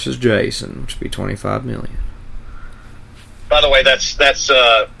Freddy vs. Jason, which would be $25 million. By the way, that's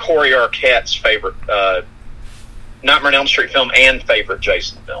Corey Arquette's favorite Nightmare on Elm Street film and favorite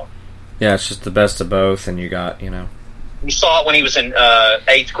Jason film. Yeah, it's just the best of both, and you got, You saw it when he was in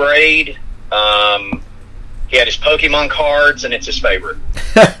 8th grade. He had his Pokemon cards, and it's his favorite.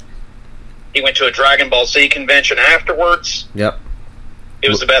 He went to a Dragon Ball Z convention afterwards. Yep. It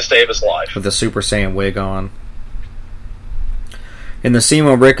was the best day of his life. With the Super Saiyan wig on. In the scene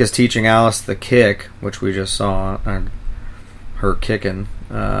where Rick is teaching Alice the kick, which we just saw, her kicking,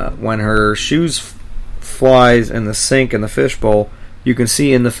 when her shoes flies in the sink in the fishbowl, you can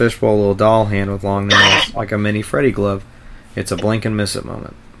see in the fishbowl a little doll hand with long nails, like a mini Freddy glove. It's a blink and miss it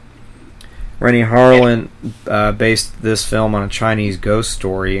moment. Rennie Harlan based this film on a Chinese ghost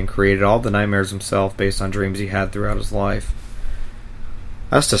story and created all the nightmares himself based on dreams he had throughout his life.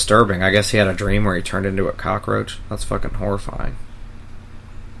 That's disturbing. I guess he had a dream where he turned into a cockroach. That's fucking horrifying.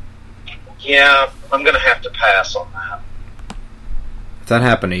 Yeah, I'm going to have to pass on that. If that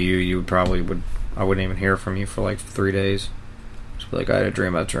happened to you, you probably would. I wouldn't even hear from you for like 3 days. Just be like, I had a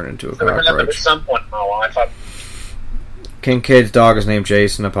dream I turned into a cockroach. It happened at some point in my life. Kincaid's dog is named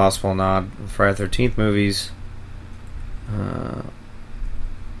Jason, a possible nod to the Friday the 13th movies.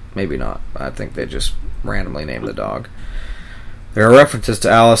 Maybe not. I think they just randomly named the dog. There are references to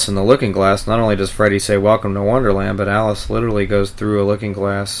Alice in the Looking Glass. Not only does Freddy say Welcome to Wonderland, but Alice literally goes through a looking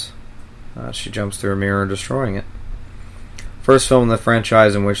glass. She jumps through a mirror, destroying it. First film in the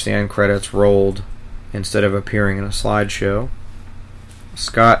franchise in which the end credits rolled instead of appearing in a slideshow.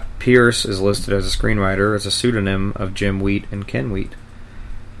 Scott Pierce is listed as a screenwriter as a pseudonym of Jim Wheat and Ken Wheat.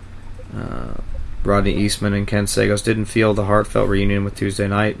 Rodney Eastman and Ken Sagos didn't feel the heartfelt reunion with Tuesday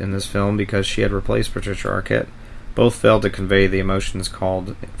Night in this film because she had replaced Patricia Arquette. Both failed to convey the emotions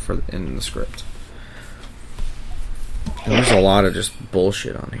called for in the script. And there's a lot of just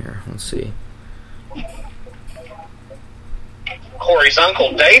bullshit on here. Let's see. Corey's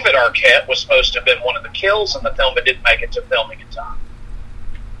uncle, David Arquette, was supposed to have been one of the kills in the film, but didn't make it to filming in time.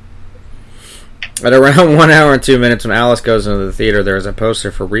 At around 1 hour and 2 minutes, when Alice goes into the theater, there is a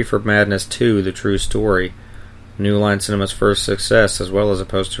poster for Reefer Madness 2, The True Story, New Line Cinema's first success, as well as a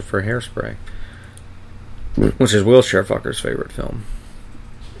poster for Hairspray, which is Will Schaerfucker's favorite film.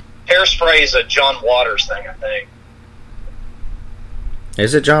 Hairspray is a John Waters thing, I think.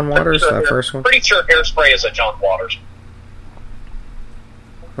 Is it John Waters, that first one? Pretty sure Hairspray is a John Waters.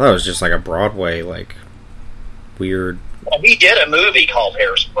 I thought it was just like a Broadway, like, weird... Well, he did a movie called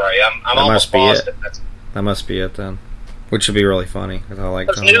Hairspray. I'm almost positive. That must be it, then. Which would be really funny, because I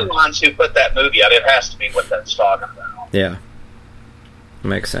like John New Lines who put that movie out. It has to be what that's talking about. Yeah.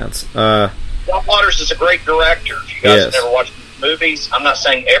 Makes sense. John Waters is a great director. If you guys have never watched movies, I'm not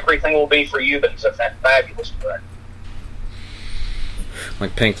saying everything will be for you, but he's a fabulous director.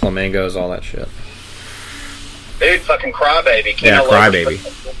 Like Pink Flamingos, all that shit. Dude, fucking Crybaby. Yeah,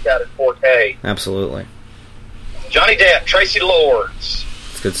 Crybaby. Got it 4K. Absolutely. Johnny Depp, Tracy Lords.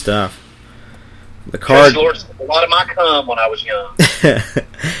 It's good stuff. Tracy Lords took a lot of my cum when I was young.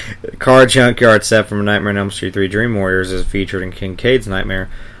 The car junkyard set from Nightmare on Elm Street 3 Dream Warriors is featured in Kincaid's Nightmare.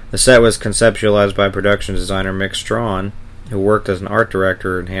 The set was conceptualized by production designer Mick Strawn, who worked as an art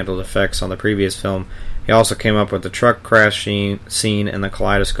director and handled effects on the previous film. He also came up with the truck crash scene in the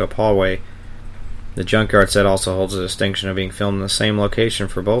Kaleidoscope hallway. The junkyard set also holds the distinction of being filmed in the same location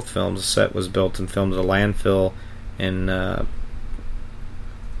for both films. The set was built and filmed at a landfill in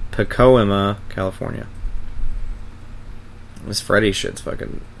Pacoima, California. This Freddy shit's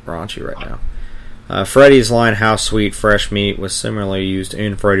fucking raunchy right now. Freddy's line, "How sweet fresh meat," was similarly used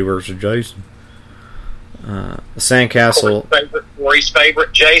in Freddy vs. Jason. The Sandcastle... Corey's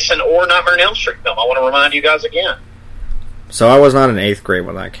favorite Jason or Nightmare on Elm Street film. I want to remind you guys again. So I was not in 8th grade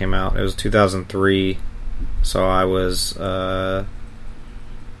when that came out. It was 2003. So I was... what'd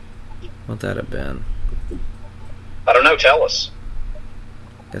that have been? I don't know, tell us.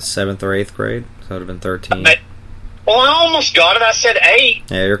 I guess 7th or 8th grade, so it would have been 13. Well, I almost got it. I said 8.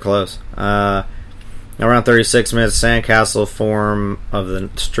 Yeah, you're close. Around 36 minutes, sandcastle form of the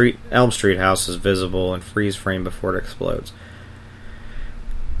Elm Street house is visible in freeze frame before it explodes.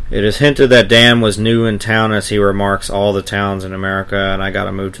 It is hinted that Dan was new in town, as he remarks, "All the towns in America, and I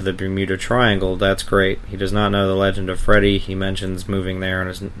gotta move to the Bermuda Triangle. That's great." He does not know the legend of Freddy. He mentions moving there and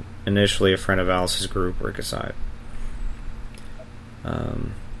is initially a friend of Alice's group, Ricochet.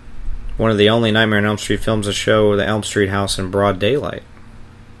 One of the only Nightmare on Elm Street films to show the Elm Street house in broad daylight.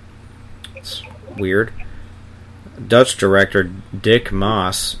 It's weird. Dutch director Dick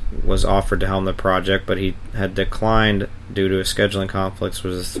Moss was offered to helm the project, but he had declined due to his scheduling conflicts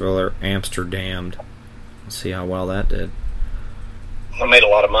with his thriller Amsterdamned. Let's see how well that did. I made a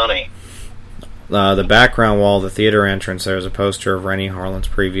lot of money. The background wall of the theater entrance, there is a poster of Rennie Harlin's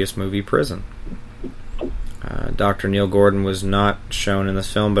previous movie, Prison. Dr. Neil Gordon was not shown in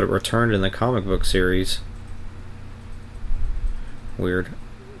this film, but it returned in the comic book series. Weird.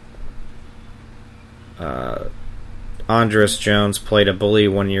 Andres Jones played a bully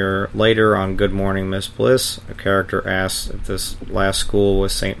 1 year later on Good Morning Miss Bliss. A character asks if this last school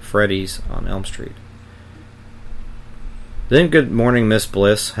was St. Freddy's on Elm Street. Didn't Good Morning Miss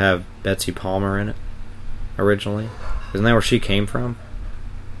Bliss have Betsy Palmer in it originally? Isn't that where she came from?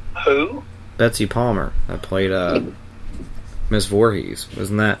 Who? Betsy Palmer, that played Miss Voorhees.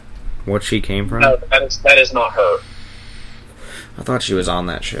 Wasn't that what she came from? No, that is not her. I thought she was on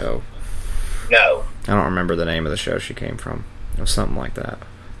that show. No. I don't remember the name of the show she came from. It was something like that.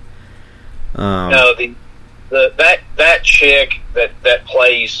 No, that chick that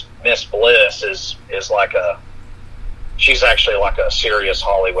plays Miss Bliss is like she's actually like a serious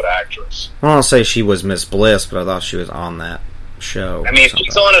Hollywood actress. I don't want to say she was Miss Bliss, but I thought she was on that show. I mean, if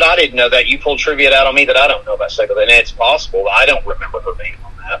she's on it, I didn't know that. You pulled trivia out on me that I don't know about, so then it's possible. I don't remember her being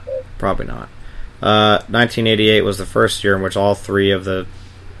on that. But. Probably not. 1988 was the first year in which all three of the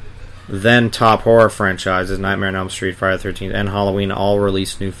then top horror franchises, Nightmare on Elm Street, Friday the 13th, and Halloween, all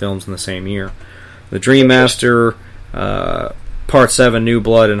released new films in the same year. The Dream Master, Part 7, New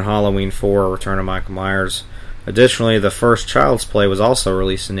Blood, and Halloween 4, Return of Michael Myers. Additionally, the first Child's Play was also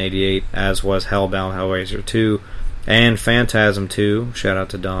released in 88, as was Hellbound, Hellraiser 2, and Phantasm 2, shout out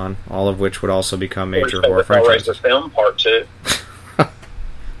to Don, all of which would also become major horror franchises. Hellraiser film, Part 2.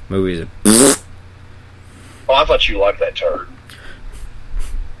 Movies. Oh, I thought you liked that turd.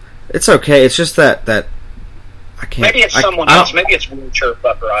 It's okay. It's just that I can't. Maybe it's someone else. Maybe it's Wheelchair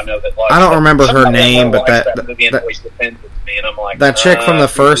Fucker. I know that. Like, I don't remember her name, but that movie and always defended me, and I'm like, that chick from the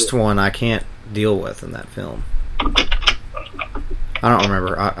first one, I can't deal with in that film. I don't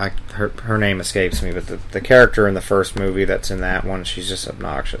remember. Her name escapes me, but the character in the first movie that's in that one, she's just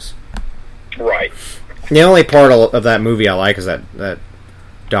obnoxious. Right. The only part of that movie I like is that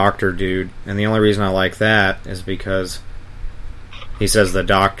doctor dude, and the only reason I like that is because he says the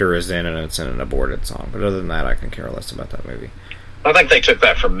doctor is in it and it's in an aborted song. But other than that, I can care less about that movie. I think they took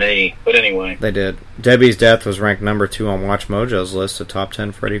that from me, but anyway. They did. Debbie's Death was ranked number 2 on Watch Mojo's list of top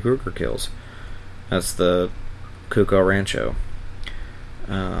 10 Freddy Krueger kills. That's the Cuco Rancho.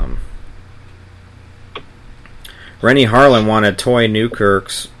 Rennie Harlan wanted Toy Newkirk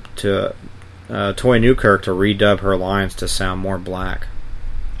to redub her lines to sound more black.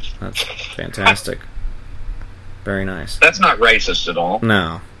 That's fantastic. Very nice. That's not racist at all.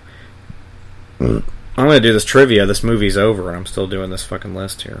 No. I'm going to do this trivia. This movie's over, and I'm still doing this fucking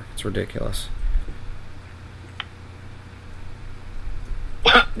list here. It's ridiculous.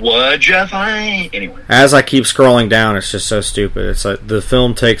 What'd you think? Anyway. As I keep scrolling down, it's just so stupid. It's like the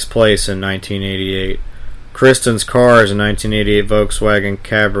film takes place in 1988. Kristen's car is a 1988 Volkswagen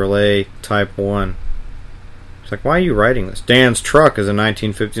Cabriolet Type 1. It's like, why are you writing this? Dan's truck is a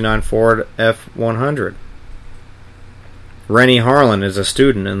 1959 Ford F100. Rennie Harlan is a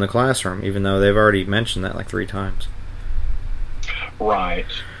student in the classroom, even though they've already mentioned that like 3 times. Right.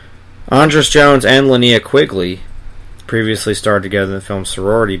 Andras Jones and Linnea Quigley previously starred together in the film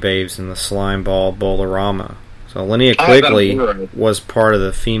Sorority Babes in the Slime Ball Bolorama. So Linnea Quigley was part of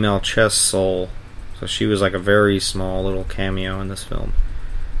the female chest soul. So she was like a very small little cameo in this film.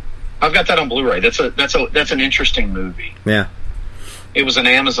 I've got that on Blu-ray. That's an interesting movie. Yeah. It was an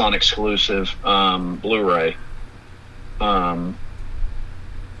Amazon exclusive Blu-ray.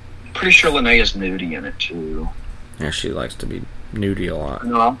 Pretty sure Linnea's nudie in it too. Yeah, she likes to be nudie a lot.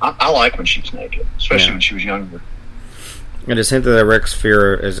 No, I like when she's naked, especially when she was younger. It is hinted that Rick's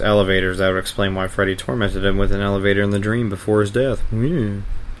fear is elevators. That would explain why Freddy tormented him with an elevator in the dream before his death.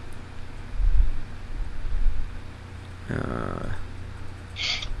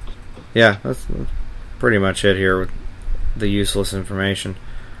 Yeah, that's pretty much it here with the useless information.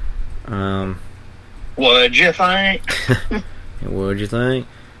 What'd you think? What'd you think?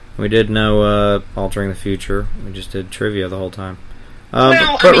 We did know Altering the Future. We just did trivia the whole time.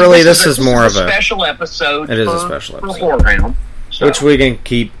 But really, this is more of a special episode. It is a special episode. For Whorehound, so. Which we can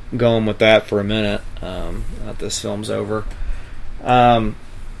keep going with that for a minute. This film's over.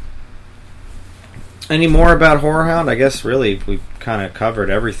 Any more about Whorehound? I guess really we've kind of covered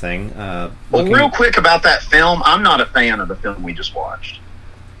everything. Well, real quick about that film, I'm not a fan of the film we just watched.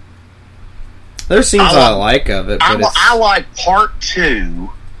 There's scenes I like of it, but I like Part 2.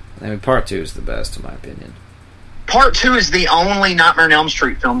 I mean, Part 2 is the best, in my opinion. Part 2 is the only Nightmare on Elm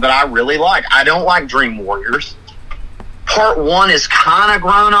Street film that I really like. I don't like Dream Warriors. Part 1 is kind of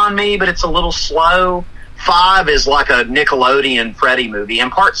grown on me, but it's a little slow. 5 is like a Nickelodeon Freddy movie,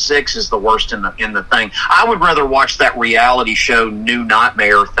 and Part 6 is the worst in the thing. I would rather watch that reality show New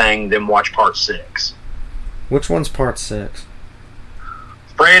Nightmare thing than watch Part 6. Which one's Part 6?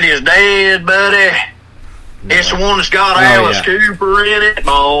 Freddy is dead, buddy. No. It's the one that's got Alice Cooper in it.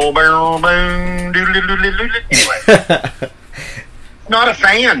 Boom, boom, boom. Anyway. Not a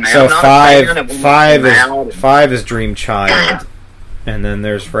fan, man. So not 5 is Dream Child, and then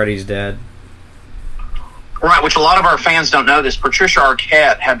there's Freddy's Dead. Right, which a lot of our fans don't know this. Patricia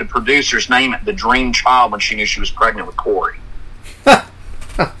Arquette had the producers name it the Dream Child when she knew she was pregnant with Corey.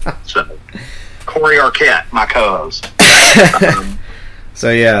 So, Corey Arquette, my co-host. So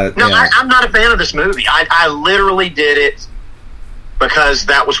yeah. No, yeah. I'm not a fan of this movie. I literally did it because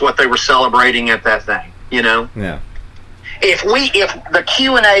that was what they were celebrating at that thing. You know. Yeah. If the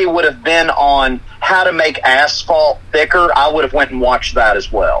Q&A would have been on how to make asphalt thicker, I would have went and watched that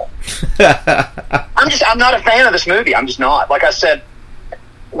as well. I'm not a fan of this movie. I'm just not. Like I said,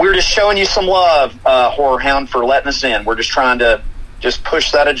 we're just showing you some love, Whorehound, for letting us in. We're just trying to just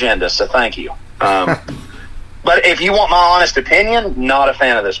push that agenda. So thank you. But if you want my honest opinion, not a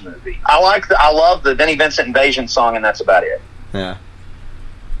fan of this movie. I love the Vinnie Vincent Invasion song, and that's about it. Yeah.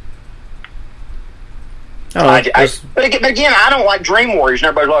 But again, I don't like Dream Warriors, and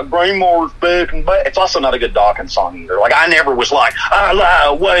everybody's like, Dream Warriors, but it's also not a good Dawkins song either. Like, I never was like, I lie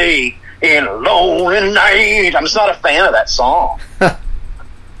away in a lonely night. I'm just not a fan of that song.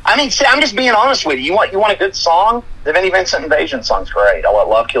 I mean, see, I'm just being honest with you. You want a good song? The Vinnie Vincent Invasion song's great.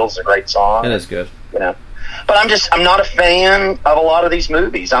 Love Kills is a great song. It is good. You know, but I'm not a fan of a lot of these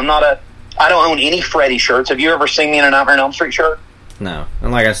movies. I don't own any Freddy shirts. Have you ever seen me in a Nightmare on Elm Street shirt? No,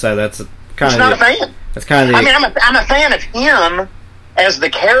 and like I said, that's kind He's of not a fan. That's kind of. I mean, I'm a fan of him as the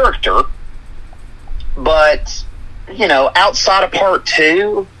character, but you know, outside of part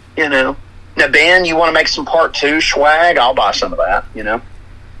 2, you know, now Ben, you want to make some part 2 swag? I'll buy some of that. You know.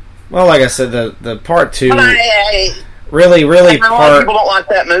 Well, like I said, the part 2 But really a lot of part. people don't like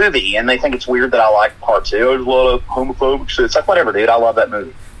that movie, and they think it's weird that I like part 2. There's a lot of homophobic shit. It's like, whatever, dude. I love that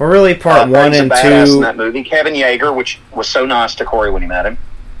movie. Well, really, part 1 Freddy's a and badass 2. in that movie. Kevin Yeager, which was so nice to Corey when he met him,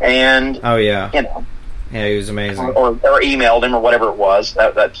 and Oh yeah, you know, yeah, he was amazing. or emailed him or whatever it was.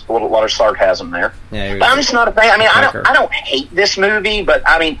 That's a lot of sarcasm there. Yeah, he was. But I'm just not a fan. I mean, Tucker. I don't hate this movie, but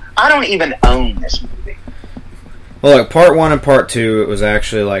I mean, I don't even own this movie. Well, look, part 1 and part 2, it was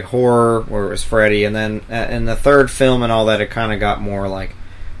actually like horror, where it was Freddy, and then in the third film and all that, it kind of got more like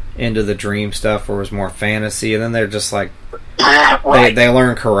into the dream stuff, where it was more fantasy, and then they're just like Right. they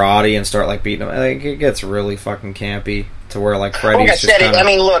learn karate and start like beating them. Like, it gets really fucking campy to where like Freddy's Like I just said, kind I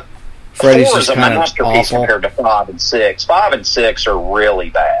mean, look, Freddy's 4 just is a kind of masterpiece awful. compared to 5 and 6. 5 and 6 are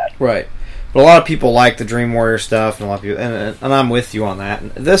really bad. Right. But a lot of people like the Dream Warrior stuff, and a lot of people, and I'm with you on that.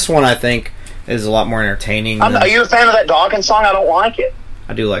 And this one, I think, is a lot more entertaining. Are you a fan of that Dawkins song? I don't like it.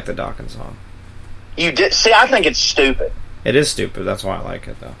 I do like the Dawkins song. You did see? I think it's stupid. It is stupid. That's why I like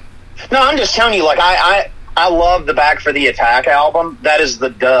it, though. No, I'm just telling you. Like I love the Back for the Attack album. That is the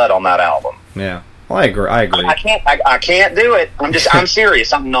dud on that album. Yeah. Well, I agree. I agree. I can't do it. I'm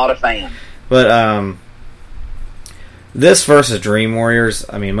serious. I'm not a fan. But this versus Dream Warriors,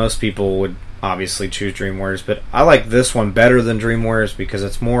 I mean, most people would obviously choose Dream Warriors, but I like this one better than Dream Warriors because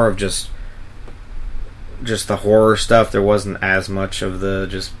it's more of just the horror stuff. There wasn't as much of the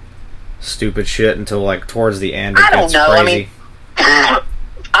just stupid shit until like towards the end. It I don't gets know. Crazy. I mean,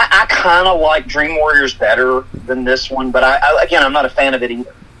 I kind of like Dream Warriors better than this one, but again, I'm not a fan of it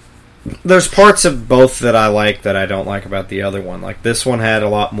either. There's parts of both that I like that I don't like about the other one. Like this one had a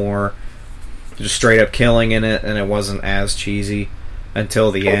lot more just straight up killing in it, and it wasn't as cheesy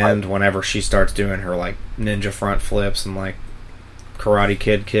until the end. Whenever she starts doing her like ninja front flips and like Karate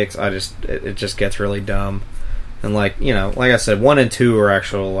Kid kicks, it just gets really dumb. And like, you know, like I said, 1 and 2 are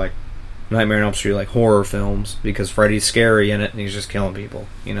actual like Nightmare on Elm Street like horror films because Freddy's scary in it and he's just killing people.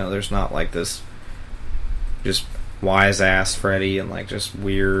 You know, there's not like this just wise ass Freddy and like just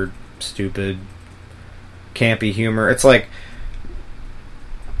weird, stupid, campy humor. It's like,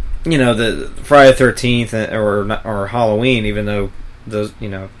 you know, the Friday the 13th or Halloween, even though those, you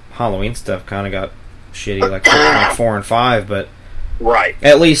know, Halloween stuff kind of got shitty like 4 and 5, but Right.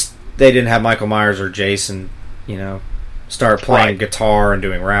 at least they didn't have Michael Myers or Jason, you know, start playing guitar and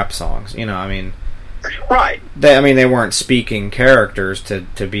doing rap songs. You know, I mean, Right. they weren't speaking characters to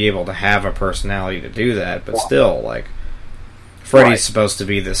be able to have a personality to do that, but still, like, Freddy's supposed to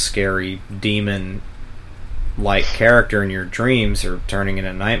be this scary demon-like character in your dreams or turning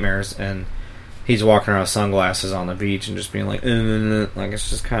into nightmares, and he's walking around with sunglasses on the beach and just being like, like, it's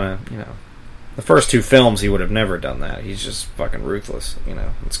just kind of, you know, the first 2 films he would have never done that. He's just fucking ruthless, you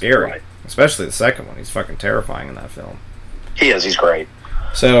know, and scary. Right. Especially the second one. He's fucking terrifying in that film. He is. He's great.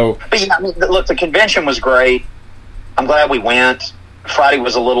 So, But yeah, I mean, look, the convention was great. I'm glad we went. Friday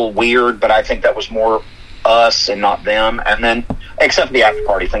was a little weird, but I think that was more us and not them. And then, except for the after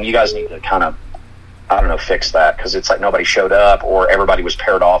party thing, you guys need to kind of, I don't know, fix that because it's like nobody showed up or everybody was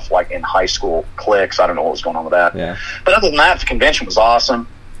paired off like in high school cliques. I don't know what was going on with that. yeah. But other than that, the convention was awesome.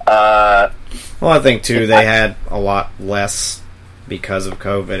 Well, I think, too, they had a lot less because of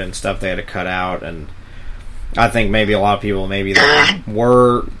COVID and stuff they had to cut out, and I think maybe a lot of people maybe that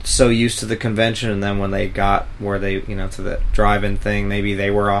were so used to the convention, and then when they got where they, you know, to the drive-in thing, maybe they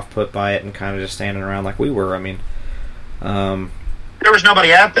were off-put by it and kind of just standing around like we were. I mean, there was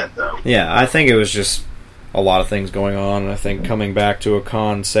nobody at that, though. yeah, I think it was just a lot of things going on, and I think coming back to a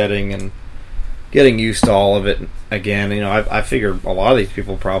con setting and getting used to all of it again, you know, I figure a lot of these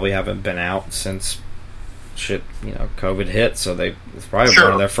people probably haven't been out since shit, you know, COVID hit, so it's probably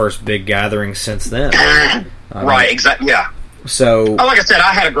one of their first big gatherings since then. Right, exactly, yeah. So, like I said,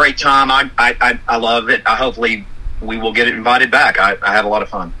 I had a great time. I love it. Hopefully we will get it invited back. I had a lot of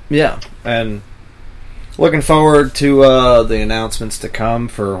fun. yeah, and looking forward to the announcements to come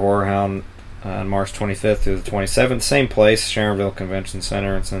for Horror Hound on March 25th through the 27th. Same place, Sharonville Convention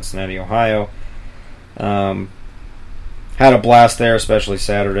Center in Cincinnati, Ohio. Had a blast there, especially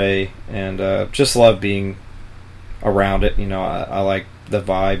Saturday, and just love being around it. You know, I like the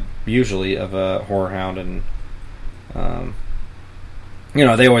vibe usually of a Horror Hound, and you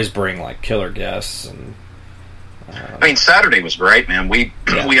know, they always bring like killer guests. And I mean, Saturday was great, man. We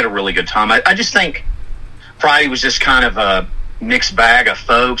had a really good time. I just think Friday was just kind of a mixed bag of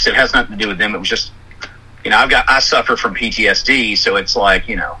folks. It has nothing to do with them. It was just I suffer from PTSD, so it's like,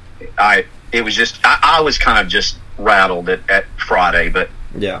 I was kind of just rattled at Friday, but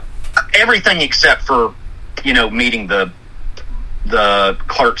yeah, everything except for, meeting the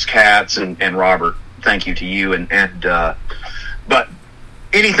Clark's cats and Robert. Thank you to you. But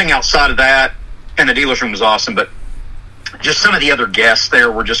anything outside of that, and the dealer's room was awesome, but just some of the other guests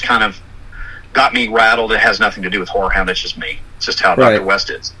there were just kind of got me rattled. It has nothing to do with Horror Hound. It's just me. It's just how Right. Dr. West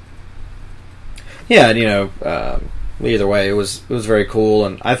is. Yeah, and either way, it was very cool,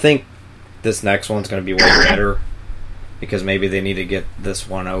 and I think this next one's going to be way better because maybe they need to get this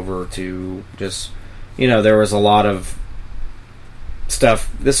one over to just, there was a lot of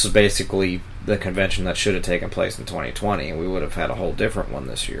stuff. This was basically the convention that should have taken place in 2020, and we would have had a whole different one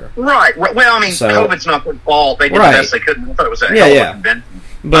this year. Right. Well, I mean, COVID's not their fault. They did Right. the best they could. I thought it was a hell of a convention.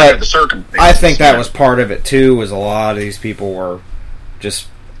 But the circumstances, I think that was part of it too. Was a lot of these people were just,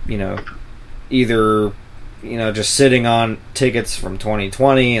 either, just sitting on tickets from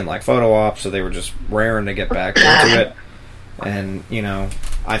 2020 and like photo ops, so they were just raring to get back into it. And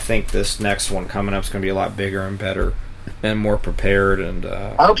I think this next one coming up is going to be a lot bigger and better and more prepared. And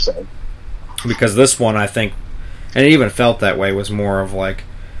I hope so. Because this one, I think, and it even felt that way, was more of like,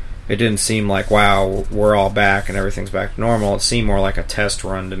 it didn't seem like, wow, we're all back and everything's back to normal. It seemed more like a test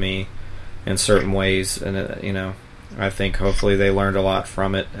run to me in certain ways. And, I think hopefully they learned a lot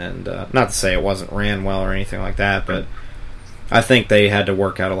from it. And not to say it wasn't ran well or anything like that, but I think they had to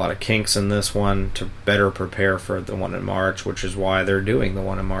work out a lot of kinks in this one to better prepare for the one in March, which is why they're doing the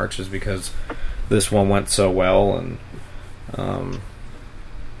one in March, is because this one went so well. And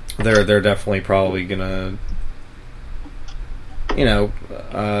they're definitely probably gonna,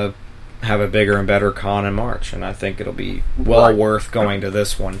 have a bigger and better con in March, and I think it'll be well worth going to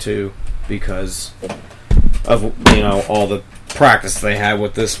this one too because of all the practice they had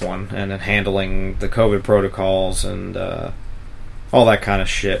with this one and then handling the COVID protocols and all that kind of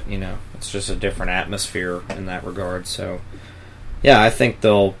shit. It's just a different atmosphere in that regard. So yeah, I think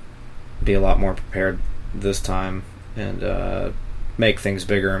they'll be a lot more prepared this time and make things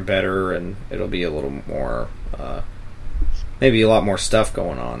bigger and better, and it'll be a little more maybe a lot more stuff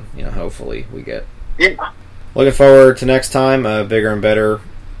going on. Hopefully we get. Yeah. Looking forward to next time, bigger and better.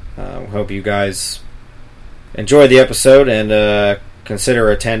 Hope you guys enjoyed the episode and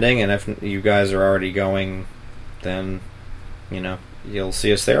consider attending, and if you guys are already going, then you'll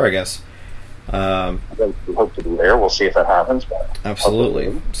see us there, I guess. We hope to be there. We'll see if that happens. But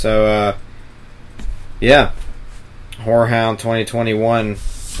absolutely. So yeah, Horror Hound 2021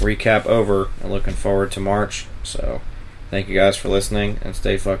 recap over, and looking forward to March. So thank you guys for listening, and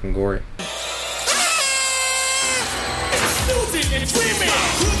stay fucking gory.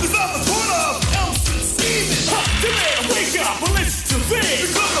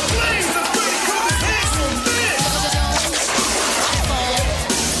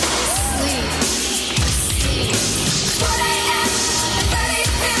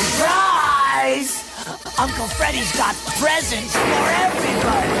 Uncle Freddy's got presents for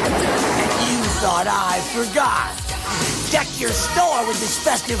everybody. And you thought I forgot. Deck your store with this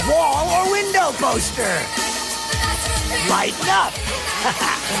festive wall or window poster. Lighten up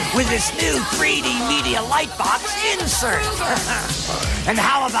with this new 3D media light box insert. And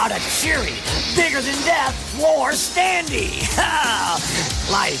how about a cheery, bigger than death floor standee?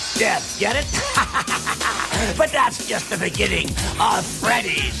 Life, death, get it? But that's just the beginning of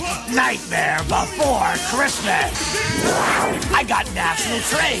Freddy's Nightmare Before Christmas. I got national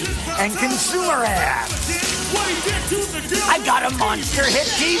trade and consumer ads. I got a monster hit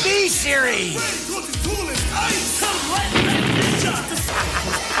TV series.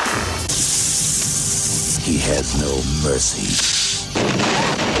 He has no mercy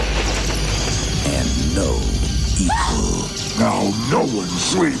and no equal. Now no one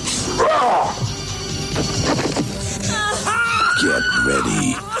sleeps. Get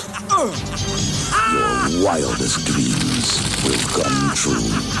ready. Your wildest dreams will come true.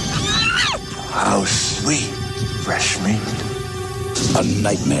 How sweet, fresh meat. A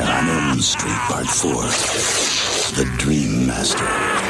Nightmare on Elm Street Part 4. The Dream Master.